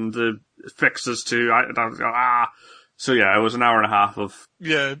warning, and the fixes to, So yeah, it was an hour and a half of...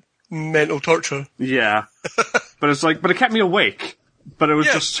 Yeah, mental torture. Yeah. But it kept me awake. But it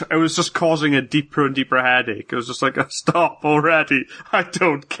was just causing a deeper and deeper headache. It was just like, stop already. I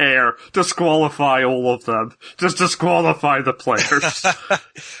don't care. Disqualify all of them. Just disqualify the players.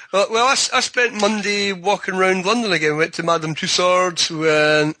 Well, I spent Monday walking around London again. Went to Madame Tussauds,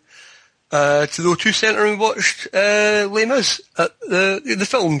 went to the O2 Centre and watched Les Mis at the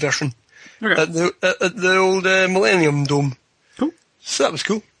film version. Okay. At the old Millennium Dome. Cool. So that was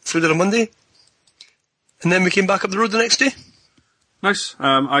cool. So we did a Monday. And then we came back up the road the next day. Nice.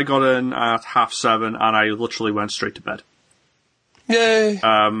 I got in at 7:30 and I literally went straight to bed. Yay.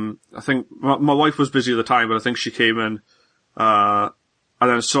 I think my wife was busy at the time, but I think she came in, and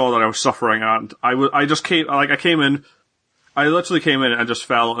then saw that I was suffering, and I literally came in and just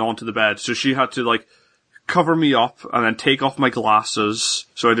fell onto the bed, so she had to cover me up and then take off my glasses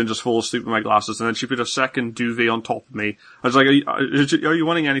so I didn't just fall asleep with my glasses, and then she put a second duvet on top of me. I was like, are you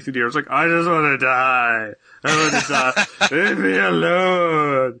wanting anything, dear? I was like, I just want to die. I want to die. Leave me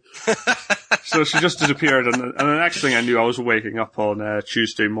alone. So she just disappeared, and the next thing I knew, I was waking up on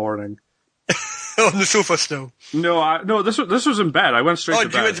Tuesday morning. On the sofa still? No, this was in bed. I went straight to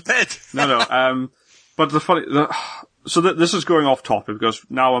bed. Oh, you went to bed? No. But this is going off topic because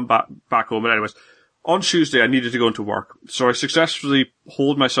now I'm back home. But anyways, on Tuesday I needed to go into work, so I successfully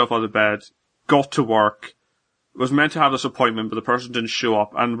hauled myself out of bed, got to work, was meant to have this appointment, but the person didn't show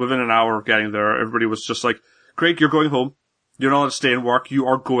up, and within an hour of getting there, everybody was just like, Craig, you're going home. You're not allowed to stay and work. You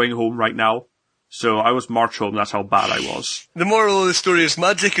are going home right now. So I was march home. That's how bad I was. The moral of the story is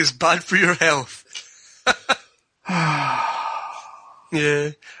magic is bad for your health.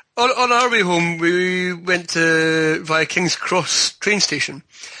 Yeah. On our way home, we went via King's Cross train station.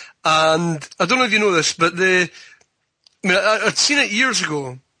 And I don't know if you know this, but I'd seen it years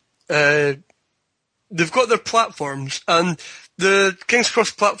ago. They've got their platforms, and the King's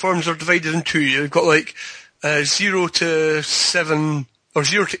Cross platforms are divided in two. You've got 0 to 7, or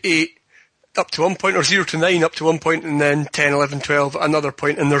 0 to 8 up to one point, or 0 to 9 up to one point, and then 10, 11, 12 another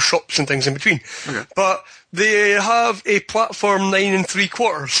point, and there's shops and things in between. Okay. But they have a platform 9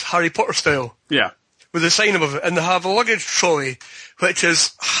 3/4, Harry Potter style. Yeah. With a sign above it, and they have a luggage trolley, which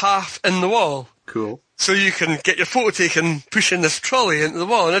is half in the wall. Cool. So you can get your photo taken pushing this trolley into the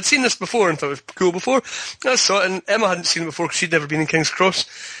wall. And I'd seen this before and thought it was cool before. I saw it, and Emma hadn't seen it before because she'd never been in King's Cross.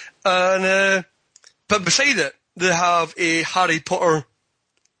 And, but beside it, they have a Harry Potter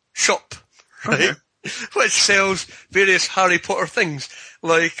shop, right? Okay. Which sells various Harry Potter things,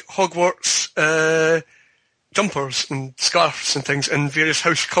 like Hogwarts, jumpers and scarves and things in various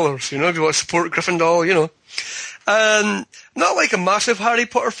house colours, if you want to support Gryffindor, And not like a massive Harry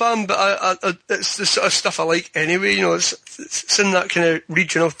Potter fan, but it's the sort of stuff I like anyway, it's in that kind of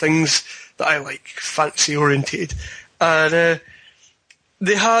region of things that I like, fancy oriented. And,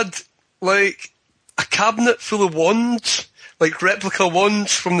 they had, a cabinet full of wands, replica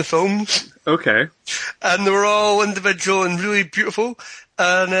wands from the films. Okay. And they were all individual and really beautiful.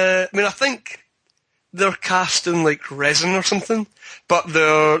 And, I think they're cast in resin or something, but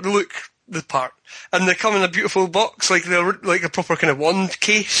they look the part. And they come in a beautiful box, they're a proper kind of wand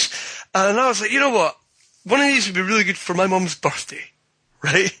case. And I was like, you know what? One of these would be really good for my mum's birthday,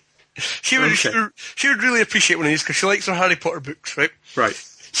 right? She would really appreciate one of these because she likes her Harry Potter books, right? Right.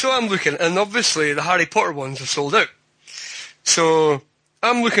 So I'm looking, and obviously the Harry Potter ones are sold out. So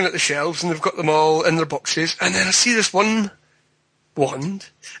I'm looking at the shelves, and they've got them all in their boxes, and then I see this one wand,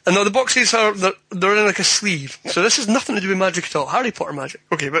 and now the boxes they're in a sleeve, so this has nothing to do with magic at all, Harry Potter magic.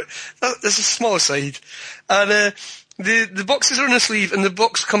 Okay, but this is small aside. And the boxes are in a sleeve, and the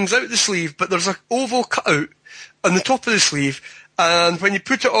box comes out the sleeve, but there's an oval cut out on the top of the sleeve, and when you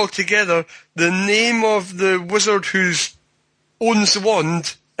put it all together, the name of the wizard who owns the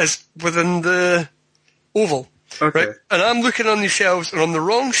wand is within the oval. Okay. Right? And I'm looking on these shelves, and on the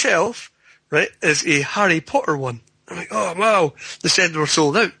wrong shelf, right, is a Harry Potter one. I'm like, oh wow, they said they were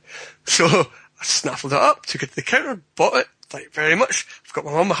sold out. So I snaffled it up, took it to the counter, bought it, thank you very much. I've got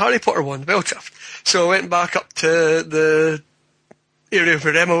my mum a Harry Potter one, well chuffed. So I went back up to the area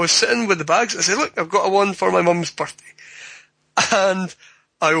where Emma was sitting with the bags. I said, look, I've got a one for my mum's birthday. And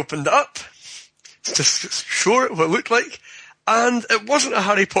I opened it up, to show it what it looked like. And it wasn't a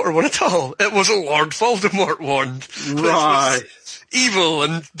Harry Potter one at all. It was a Lord Voldemort wand. Right. Evil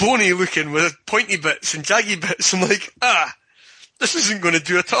and bony looking with pointy bits and jaggy bits. I'm like, this isn't going to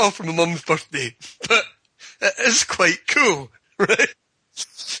do at all for my mum's birthday. But it is quite cool, right?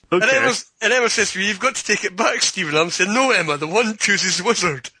 Okay. And Emma says to me, you've got to take it back, Stephen. I'm saying, no, Emma, the one chooses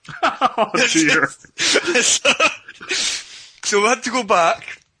wizard. Oh, dear. So I had to go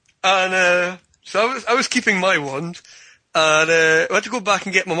back, and so I was keeping my wand, and I had to go back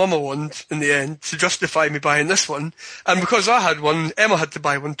and get my mum a wand in the end to justify me buying this one. And because I had one, Emma had to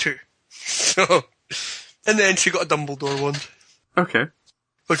buy one too. So, in the end, she got a Dumbledore wand. Okay.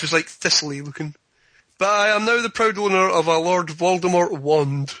 Which was thistly looking. But I am now the proud owner of a Lord Voldemort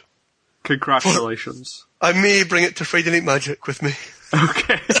wand. Congratulations. I may bring it to Friday Night Magic with me.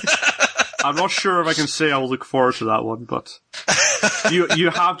 Okay. I'm not sure if I can say I'll look forward to that one, but you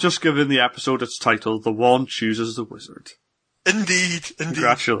have just given the episode its title, The Wand Chooses the Wizard. Indeed.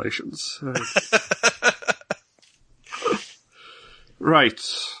 Congratulations. Right.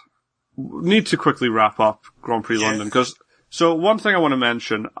 Need to quickly wrap up Grand Prix London, because, so one thing I want to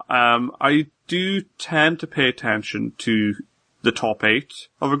mention, I do tend to pay attention to the top 8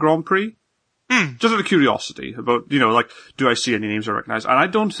 of a Grand Prix. Just out of curiosity about, do I see any names I recognise? And I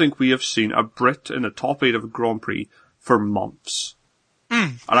don't think we have seen a Brit in the top 8 of a Grand Prix for months.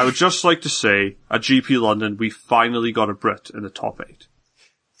 And I would just like to say, at GP London, we finally got a Brit in the top 8.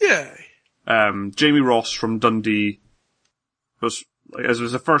 Yeah. Jamie Ross from Dundee was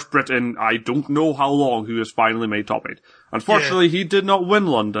the first Brit in I don't know how long who has finally made top 8. Unfortunately, he did not win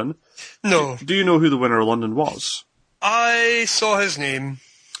London. No. Do you know who the winner of London was? I saw his name.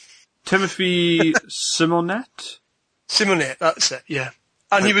 Timothy Simonet? Simonet, that's it, yeah.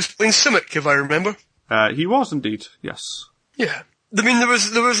 And he was playing Simic, if I remember. He was indeed, yes. Yeah. I mean, there was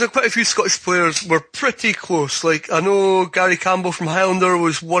quite a few Scottish players were pretty close. Like, I know Gary Campbell from Highlander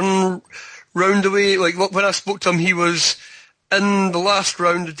was one round away. Like, when I spoke to him, he was in the last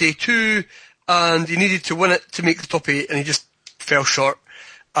round of day 2, and he needed to win it to make the top 8, and he just fell short.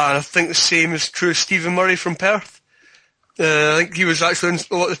 And I think the same is true of Stephen Murray from Perth. I think he was actually in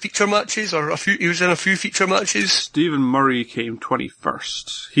a lot of the feature matches, he was in a few feature matches. Stephen Murray came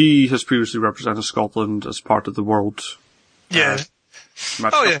 21st. He has previously represented Scotland as part of the World Match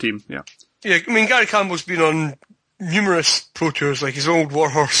Cup team, yeah. Yeah, I mean, Gary Campbell's been on numerous Pro Tours, like his old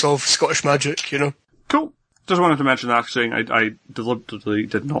warhorse of Scottish magic, Cool. Just wanted to mention that, saying I deliberately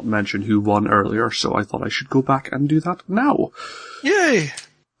did not mention who won earlier, so I thought I should go back and do that now. Yay!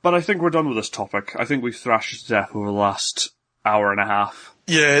 But I think we're done with this topic. I think we've thrashed it to death over the last hour and a half.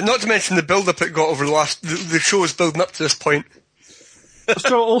 Yeah, not to mention the build-up it got over the show is building up to this point.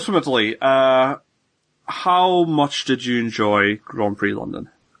 So ultimately, how much did you enjoy Grand Prix London?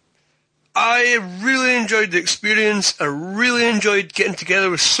 I really enjoyed the experience. I really enjoyed getting together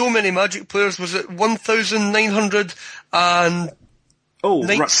with so many Magic players. Was it 1,997 or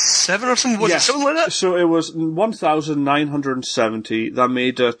something? Was it something like that? So it was 1,970. That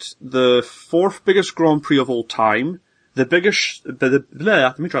made it the 4th biggest Grand Prix of all time. The biggest,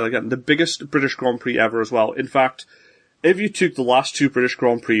 let me try that again. The biggest British Grand Prix ever as well. In fact, if you took the last 2 British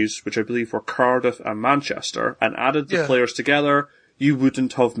Grand Prix, which I believe were Cardiff and Manchester, and added the players together, you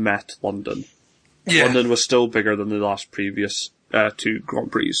wouldn't have met London. Yeah. London was still bigger than the last previous 2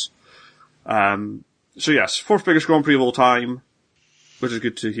 Grand Prix. So yes, 4th biggest Grand Prix of all time, which is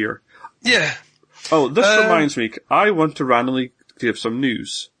good to hear. Yeah. Oh, this reminds me, I want to randomly give some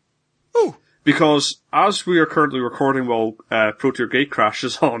news. Oh. Because as we are currently recording while Pro Tour Gatecrash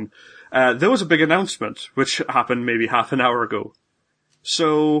is on, there was a big announcement, which happened maybe half an hour ago.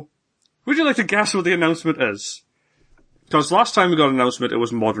 So, would you like to guess what the announcement is? Because last time we got an announcement, it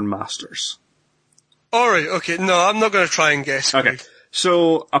was Modern Masters. Alright, okay, no, I'm not going to try and guess. Okay,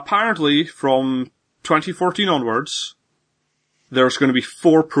 so apparently from 2014 onwards, there's going to be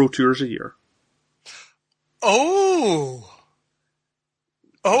 4 Pro Tours a year. Oh!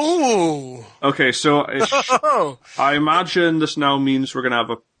 Okay, so I imagine this now means we're going to have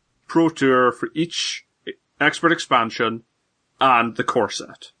a Pro Tour for each expert expansion and the core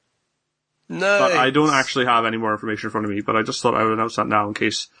set. Nice. But I don't actually have any more information in front of me, but I just thought I would announce that now in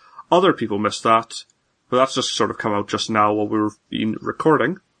case other people missed that. But that's just sort of come out just now while we were being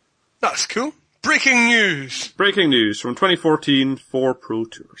recording. That's cool. Breaking news from 2014 for Pro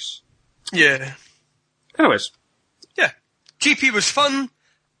Tours. Yeah. Anyways. Yeah. GP was fun.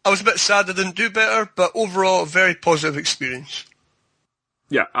 I was a bit sad I didn't do better, but overall, a very positive experience.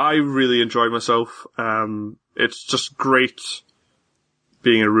 Yeah, I really enjoyed myself. It's just great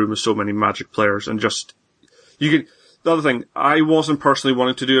being in a room with so many Magic players and just, the other thing, I wasn't personally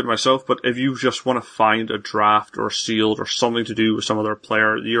wanting to do it myself, but if you just want to find a draft or a sealed or something to do with some other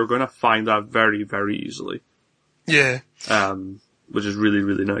player, you're going to find that very, very easily. Yeah. Which is really,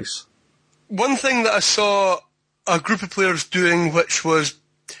 really nice. One thing that I saw a group of players doing which was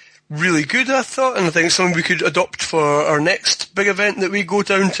really good, I thought, and I think it's something we could adopt for our next big event that we go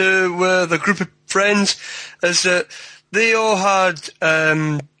down to with a group of friends, is that they all had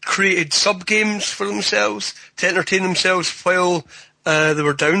created sub-games for themselves to entertain themselves while they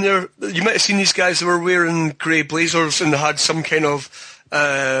were down there. You might have seen these guys that were wearing grey blazers and they had some kind of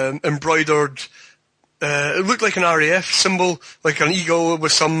embroidered, it looked like an RAF symbol, like an eagle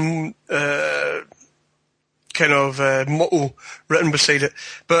with some kind of motto written beside it.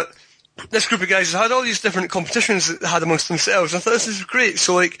 But this group of guys had all these different competitions that they had amongst themselves. I thought this is great.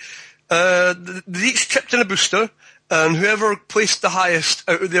 So like, they each chipped in a booster, and whoever placed the highest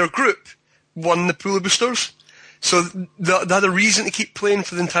out of their group won the pool of boosters. So they had a reason to keep playing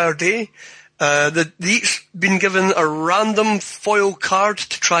for the entire day. They each been given a random foil card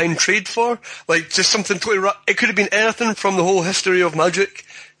to try and trade for. Like, just something totally it could have been anything from the whole history of Magic.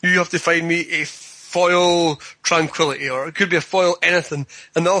 You have to find me a foil Tranquility, or it could be a foil anything.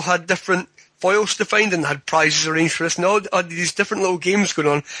 And they all had different foils to find and had prizes arranged for us and all had these different little games going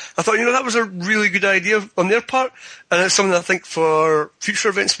on. I thought, that was a really good idea on their part, and it's something I think for future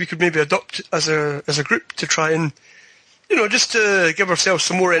events we could maybe adopt as a group to try and, just to give ourselves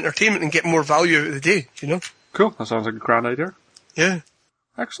some more entertainment and get more value out of the day, Cool, that sounds like a grand idea. Yeah.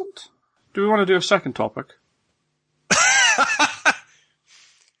 Excellent. Do we want to do a second topic?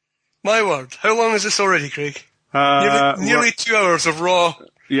 My word, how long is this already, Craig? Nearly 2 hours of raw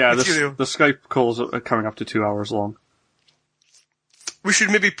material. The Skype calls are coming up to 2 hours long. We should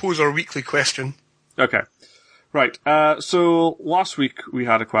maybe pose our weekly question. Okay. Right, so last week we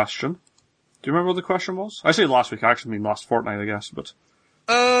had a question. Do you remember what the question was? I say last week, I actually mean last fortnight, I guess, but...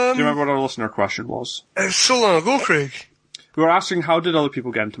 do you remember what our listener question was? It was so long ago, Craig. We were asking, how did other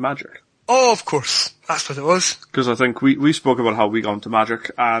people get into Magic? Oh, of course. That's what it was. Because I think we spoke about how we got into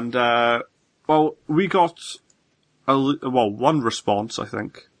Magic, and, we got, one response, I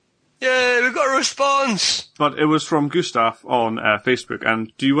think. Yeah, we got a response! But it was from Gustav on Facebook,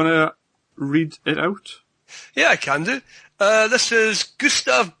 and do you want to read it out? Yeah, I can do. This is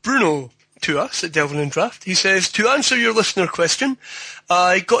Gustav Bruno to us at Delvin and Draft. He says, to answer your listener question,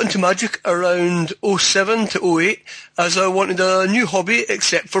 I got into Magic around 07 to 08 as I wanted a new hobby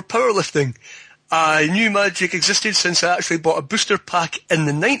except for powerlifting. I knew Magic existed since I actually bought a booster pack in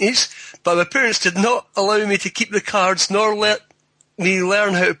the 90s, but my parents did not allow me to keep the cards nor let me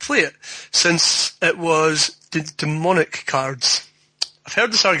learn how to play it, since it was demonic cards. I've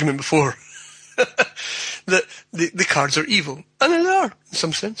heard this argument before. That the cards are evil. And they are, in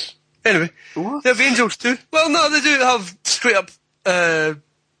some sense. Anyway, what? They have angels too. Well, no, they do have straight up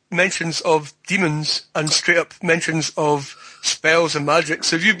mentions of demons and straight up mentions of spells and magic.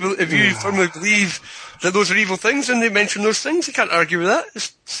 So if you firmly believe that those are evil things and they mention those things, you can't argue with that.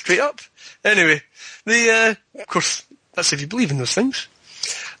 It's straight up. Anyway, of course, that's if you believe in those things.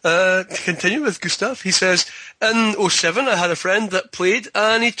 To continue with Gustav, he says, in 07 I had a friend that played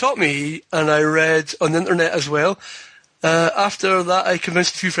and he taught me, and I read on the internet as well. After that I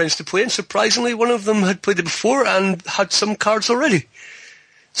convinced a few friends to play, and surprisingly one of them had played it before and had some cards already.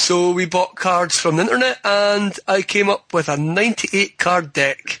 So we bought cards from the internet and I came up with a 98 card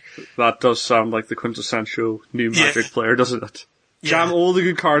deck. That does sound like the quintessential new Magic player, doesn't it? Yeah. Jam all the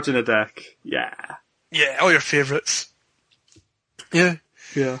good cards in a deck. Yeah. Yeah, all your favourites. Yeah.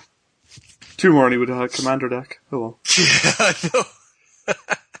 Yeah. 2 more and he would have had a commander deck. Oh well. Yeah, I know.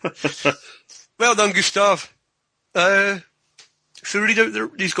 Well done, Gustav. Should we read out there?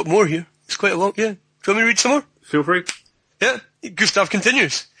 He's got more here. It's quite a lot, yeah. Do you want me to read some more? Feel free. Yeah. Gustav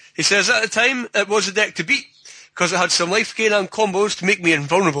continues. He says, at the time, it was a deck to beat, because it had some life gain and combos to make me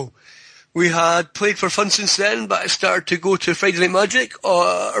invulnerable. We had played for fun since then, but I started to go to Friday Night Magic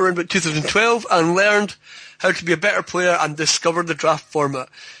around about 2012 and learned how to be a better player and discovered the draft format.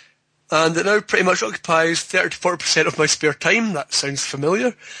 And it now pretty much occupies 30 to 40% of my spare time. That sounds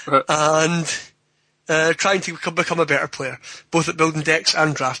familiar. And trying to become a better player, both at building decks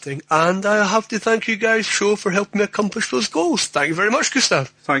and drafting. And I have to thank you guys, show, for helping me accomplish those goals. Thank you very much, Gustav.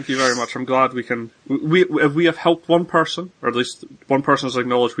 Thank you very much. I'm glad we can... If we have helped one person, or at least one person has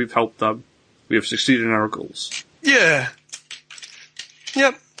acknowledged we've helped them, we have succeeded in our goals. Yeah.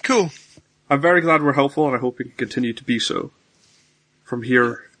 Yep, cool. I'm very glad we're helpful, and I hope we can continue to be so. From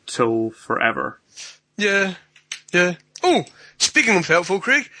here till forever. Yeah. Yeah. Oh, speaking of helpful,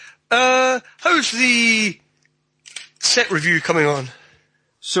 Craig, how's the set review coming on?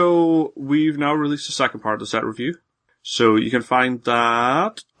 So, we've now released the second part of the set review. So, you can find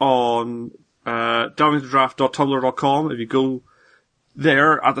that on downingthedraft.tumblr.com. If you go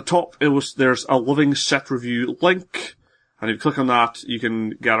there, at the top, there's a living set review link. And if you click on that, you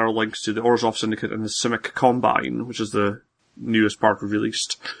can get our links to the Orzhov Syndicate and the Simic Combine, which is the newest part we've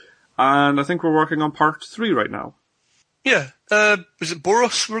released. And I think we're working on part 3 right now. Yeah. Is it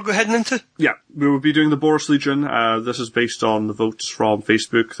Boros we're heading into? Yeah, we will be doing the Boros Legion. This is based on the votes from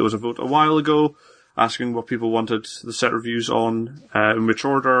Facebook. There was a vote a while ago asking what people wanted the set reviews on, in which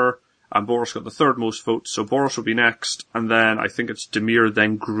order, and Boros got the third most votes, so Boros will be next, and then I think it's Dimir,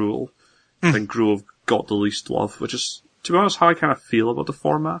 then Gruul. I think Gruul got the least love, which is, to be honest, how I kind of feel about the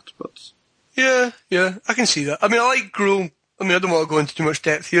format, but... Yeah, I can see that. I mean, I like Gruul. I mean, I don't want to go into too much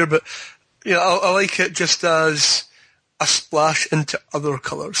depth here, but, yeah, I like it just as a splash into other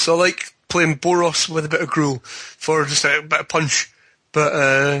colours. So I like playing Boros with a bit of Gruul for just a bit of punch,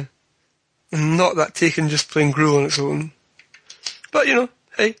 but, not that taken just playing Gruul on its own. But,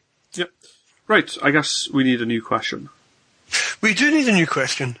 hey. Yep. Right, I guess we need a new question. We do need a new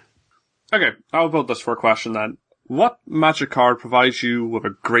question. Okay, how about this for a question then? What Magic card provides you with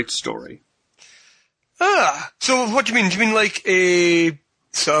a great story? So what do you mean? Do you mean like a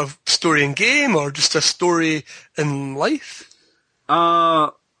sort of story in game, or just a story in life?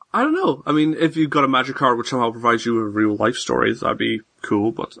 I don't know. I mean, if you've got a magic card which somehow provides you with real life stories, that'd be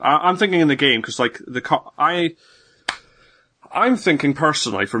cool. But I'm thinking in the game, because like I'm thinking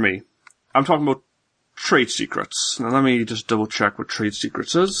personally for me, I'm talking about trade secrets. Now let me just double check what trade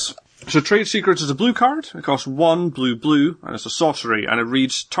secrets is. So trade secrets is a blue card. It costs 1 blue, and it's a sorcery, and it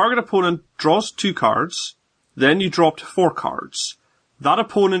reads, target opponent draws 2 cards, then you drop to 4 cards. That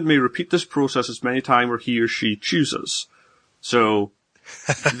opponent may repeat this process as many times as he or she chooses. So,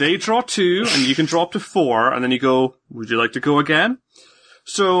 they draw 2, and you can drop to 4, and then you go, would you like to go again?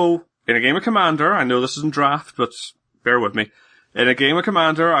 So, in a game of Commander, I know this isn't draft, but bear with me. In a game of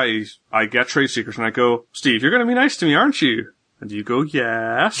Commander, I get trade secrets, and I go, Steve, you're gonna be nice to me, aren't you? And you go,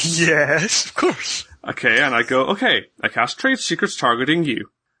 yes. Yes, of course. Okay, and I go, okay, I cast trade secrets targeting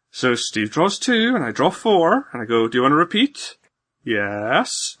you. So Steve draws 2, and I draw 4, and I go, do you want to repeat?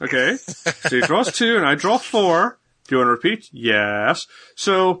 Yes. Okay. Steve draws 2, and I draw 4. Do you want to repeat? Yes.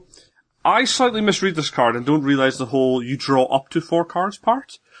 So, I slightly misread this card and don't realize the whole you draw up to 4 cards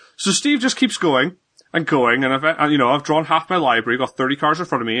part. So Steve just keeps going, and I've drawn half my library, got 30 cards in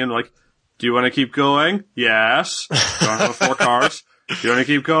front of me, and like, do you want to keep going? Yes. Don't have 4 cards. Do you want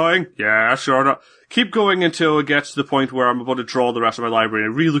to keep going? Yes. Sure. Not. Keep going until it gets to the point where I'm about to draw the rest of my library,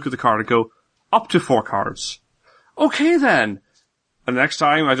 and I really look at the card and go, up to 4 cards. Okay then. And next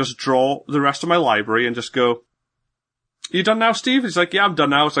time I just draw the rest of my library and just go, you done now, Steve? He's like, yeah, I'm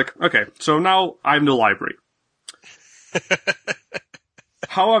done now. It's like, okay, so now I have no library.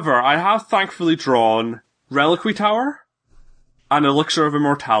 However, I have thankfully drawn Reliquary Tower and Elixir of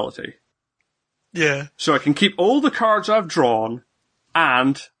Immortality. Yeah. So I can keep all the cards I've drawn,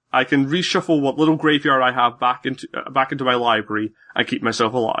 and I can reshuffle what little graveyard I have back into my library and keep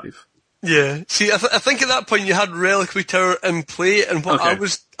myself alive. Yeah. See, I think at that point you had Reliquary Tower in play, and what Okay.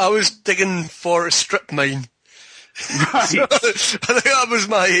 I was digging for a strip mine. Right. So, I think that was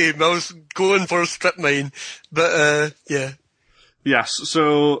my aim. I was going for a strip mine. But, yeah. Yes,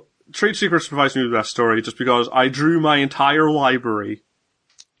 so Trade Secrets provides me with that story just because I drew my entire library,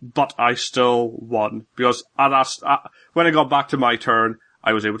 but I still won. Because when I got back to my turn,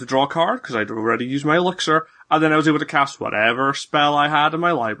 I was able to draw a card because I'd already used my elixir, and then I was able to cast whatever spell I had in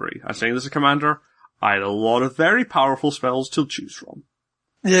my library. I'm saying this as a commander, I had a lot of very powerful spells to choose from.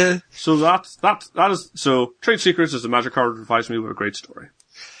 Yeah. So so Trade Secrets is a magic card that provides me with a great story.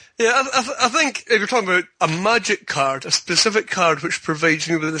 Yeah, I think if you're talking about a magic card, a specific card which provides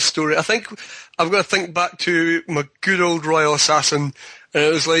me with a story, I think I've got to think back to my good old Royal Assassin, and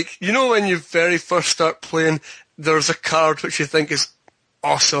it was like, you know when you very first start playing, there's a card which you think is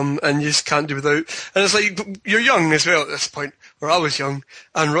awesome and you just can't do without, and it's like, you're young as well at this point, or I was young,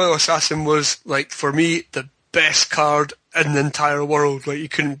 and Royal Assassin was, like, for me, the best card in the entire world. Like, you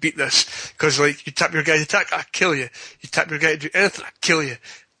couldn't beat this, because, like, you tap your guy to attack, I kill you. You tap your guy to do anything, I kill you.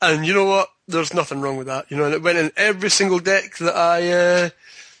 And you know what? There's nothing wrong with that. You know, and it went in every single deck that I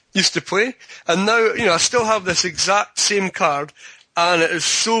used to play. And now, you know, I still have this exact same card, and it is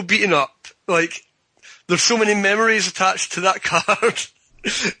so beaten up. Like, there's so many memories attached to that card.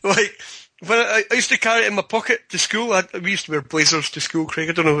 Like, when I used to carry it in my pocket to school. We used to wear blazers to school, Craig.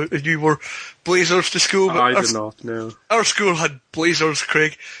 I don't know if you wore blazers to school. But I did not, no. Our school had blazers,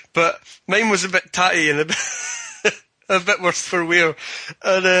 Craig. But mine was a bit tatty and a bit... a bit worse for wear.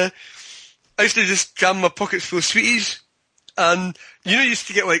 And I used to just jam my pockets full of sweeties. And you know, you used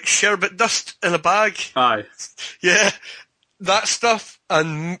to get like sherbet dust in a bag. Aye. Yeah, that stuff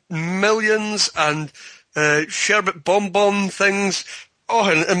and millions and sherbet bonbon things. Oh,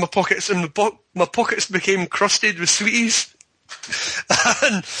 in my pockets, and my pockets became crusted with sweeties.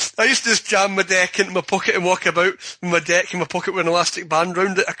 And I used to just jam my deck into my pocket and walk about with my deck in my pocket with an elastic band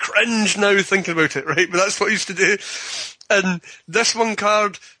round it. I cringe now thinking about it, right? But that's what I used to do. And this one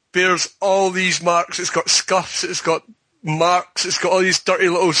card bears all these marks. It's got scuffs, it's got marks, it's got all these dirty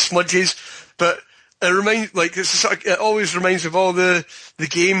little smudges. But it always reminds me of all the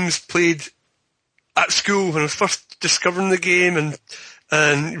games played at school when I was first discovering the game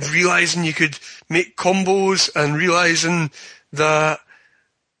and realising you could make combos and realising that,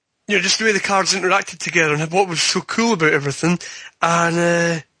 you know, just the way the cards interacted together and what was so cool about everything.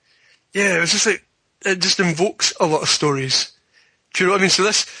 And, yeah, it was just like, it just invokes a lot of stories. Do you know what I mean? So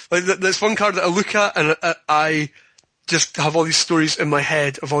this one card that I look at and I just have all these stories in my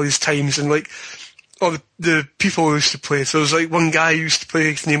head of all these times and like, all the people who used to play. So there was like one guy who used to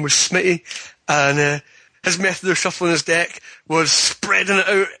play, his name was Smitty, and, his method of shuffling his deck was spreading it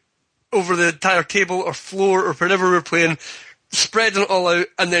out over the entire table or floor or wherever we were playing, spreading it all out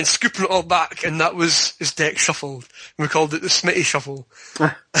and then scooping it all back, and that was his deck shuffled. And we called it the Smitty Shuffle.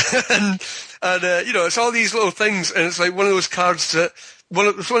 and it's all these little things, and it's like one of those cards that,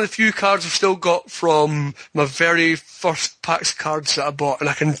 it's one of the few cards I've still got from my very first packs of cards that I bought, and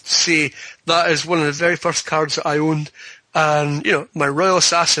I can say that is one of the very first cards that I owned. And, my Royal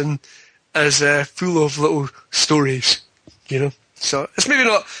Assassin is full of little stories, So it's maybe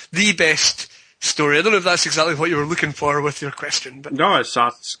not the best story. I don't know if that's exactly what you were looking for with your question, but No,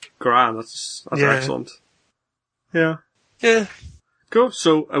 that's grand. That's excellent. Yeah. Yeah. Cool.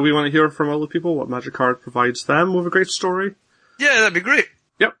 So we want to hear from other people what Magic Card provides them with a great story. Yeah, that'd be great.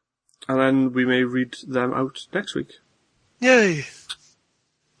 Yep. And then we may read them out next week. Yay.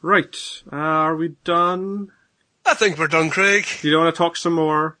 Right. Are we done? I think we're done, Craig. You don't want to talk some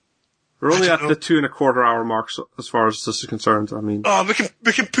more? We're only at the 2.25 hour mark as far as this is concerned. I mean,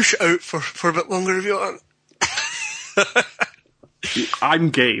 we can push it out for a bit longer if you want. I'm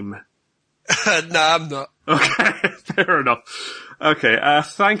game. Nah, I'm not. Okay, fair enough. Okay,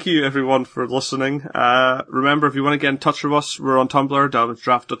 thank you everyone for listening. Remember, if you want to get in touch with us, we're on Tumblr,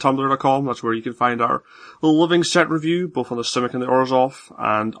 delvintodraft.tumblr.com. That's where you can find our living set review, both on the Simic and the Orzhov,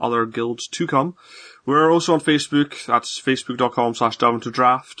 and other guilds to come. We're also on Facebook. That's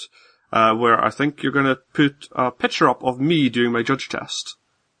facebook.com/delvintodraft, where I think you're going to put a picture up of me doing my judge test.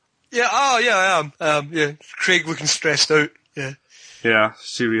 Yeah, I am. Craig looking stressed out. Yeah. Yeah,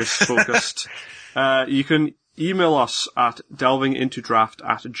 serious, focused. You can email us at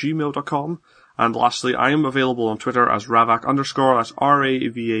delvingintodraft@gmail.com. And lastly, I am available on Twitter as Ravak_, that's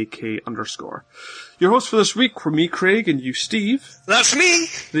RAVAK_. Your host for this week were me, Craig, and you, Steve. That's me!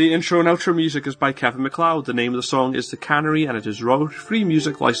 The intro and outro music is by Kevin MacLeod. The name of the song is The Cannery, and it is royalty-free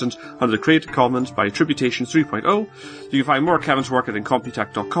music licensed under the Creative Commons by Attribution 3.0. You can find more of Kevin's work at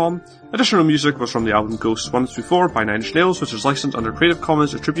incompetech.com. Additional music was from the album Ghosts 1 through 4 by Nine Inch Nails, which is licensed under Creative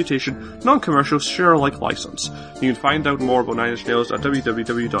Commons Attribution Non-Commercial Share-alike license. You can find out more about Nine Inch Nails at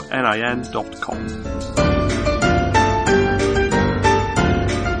www.nin.com.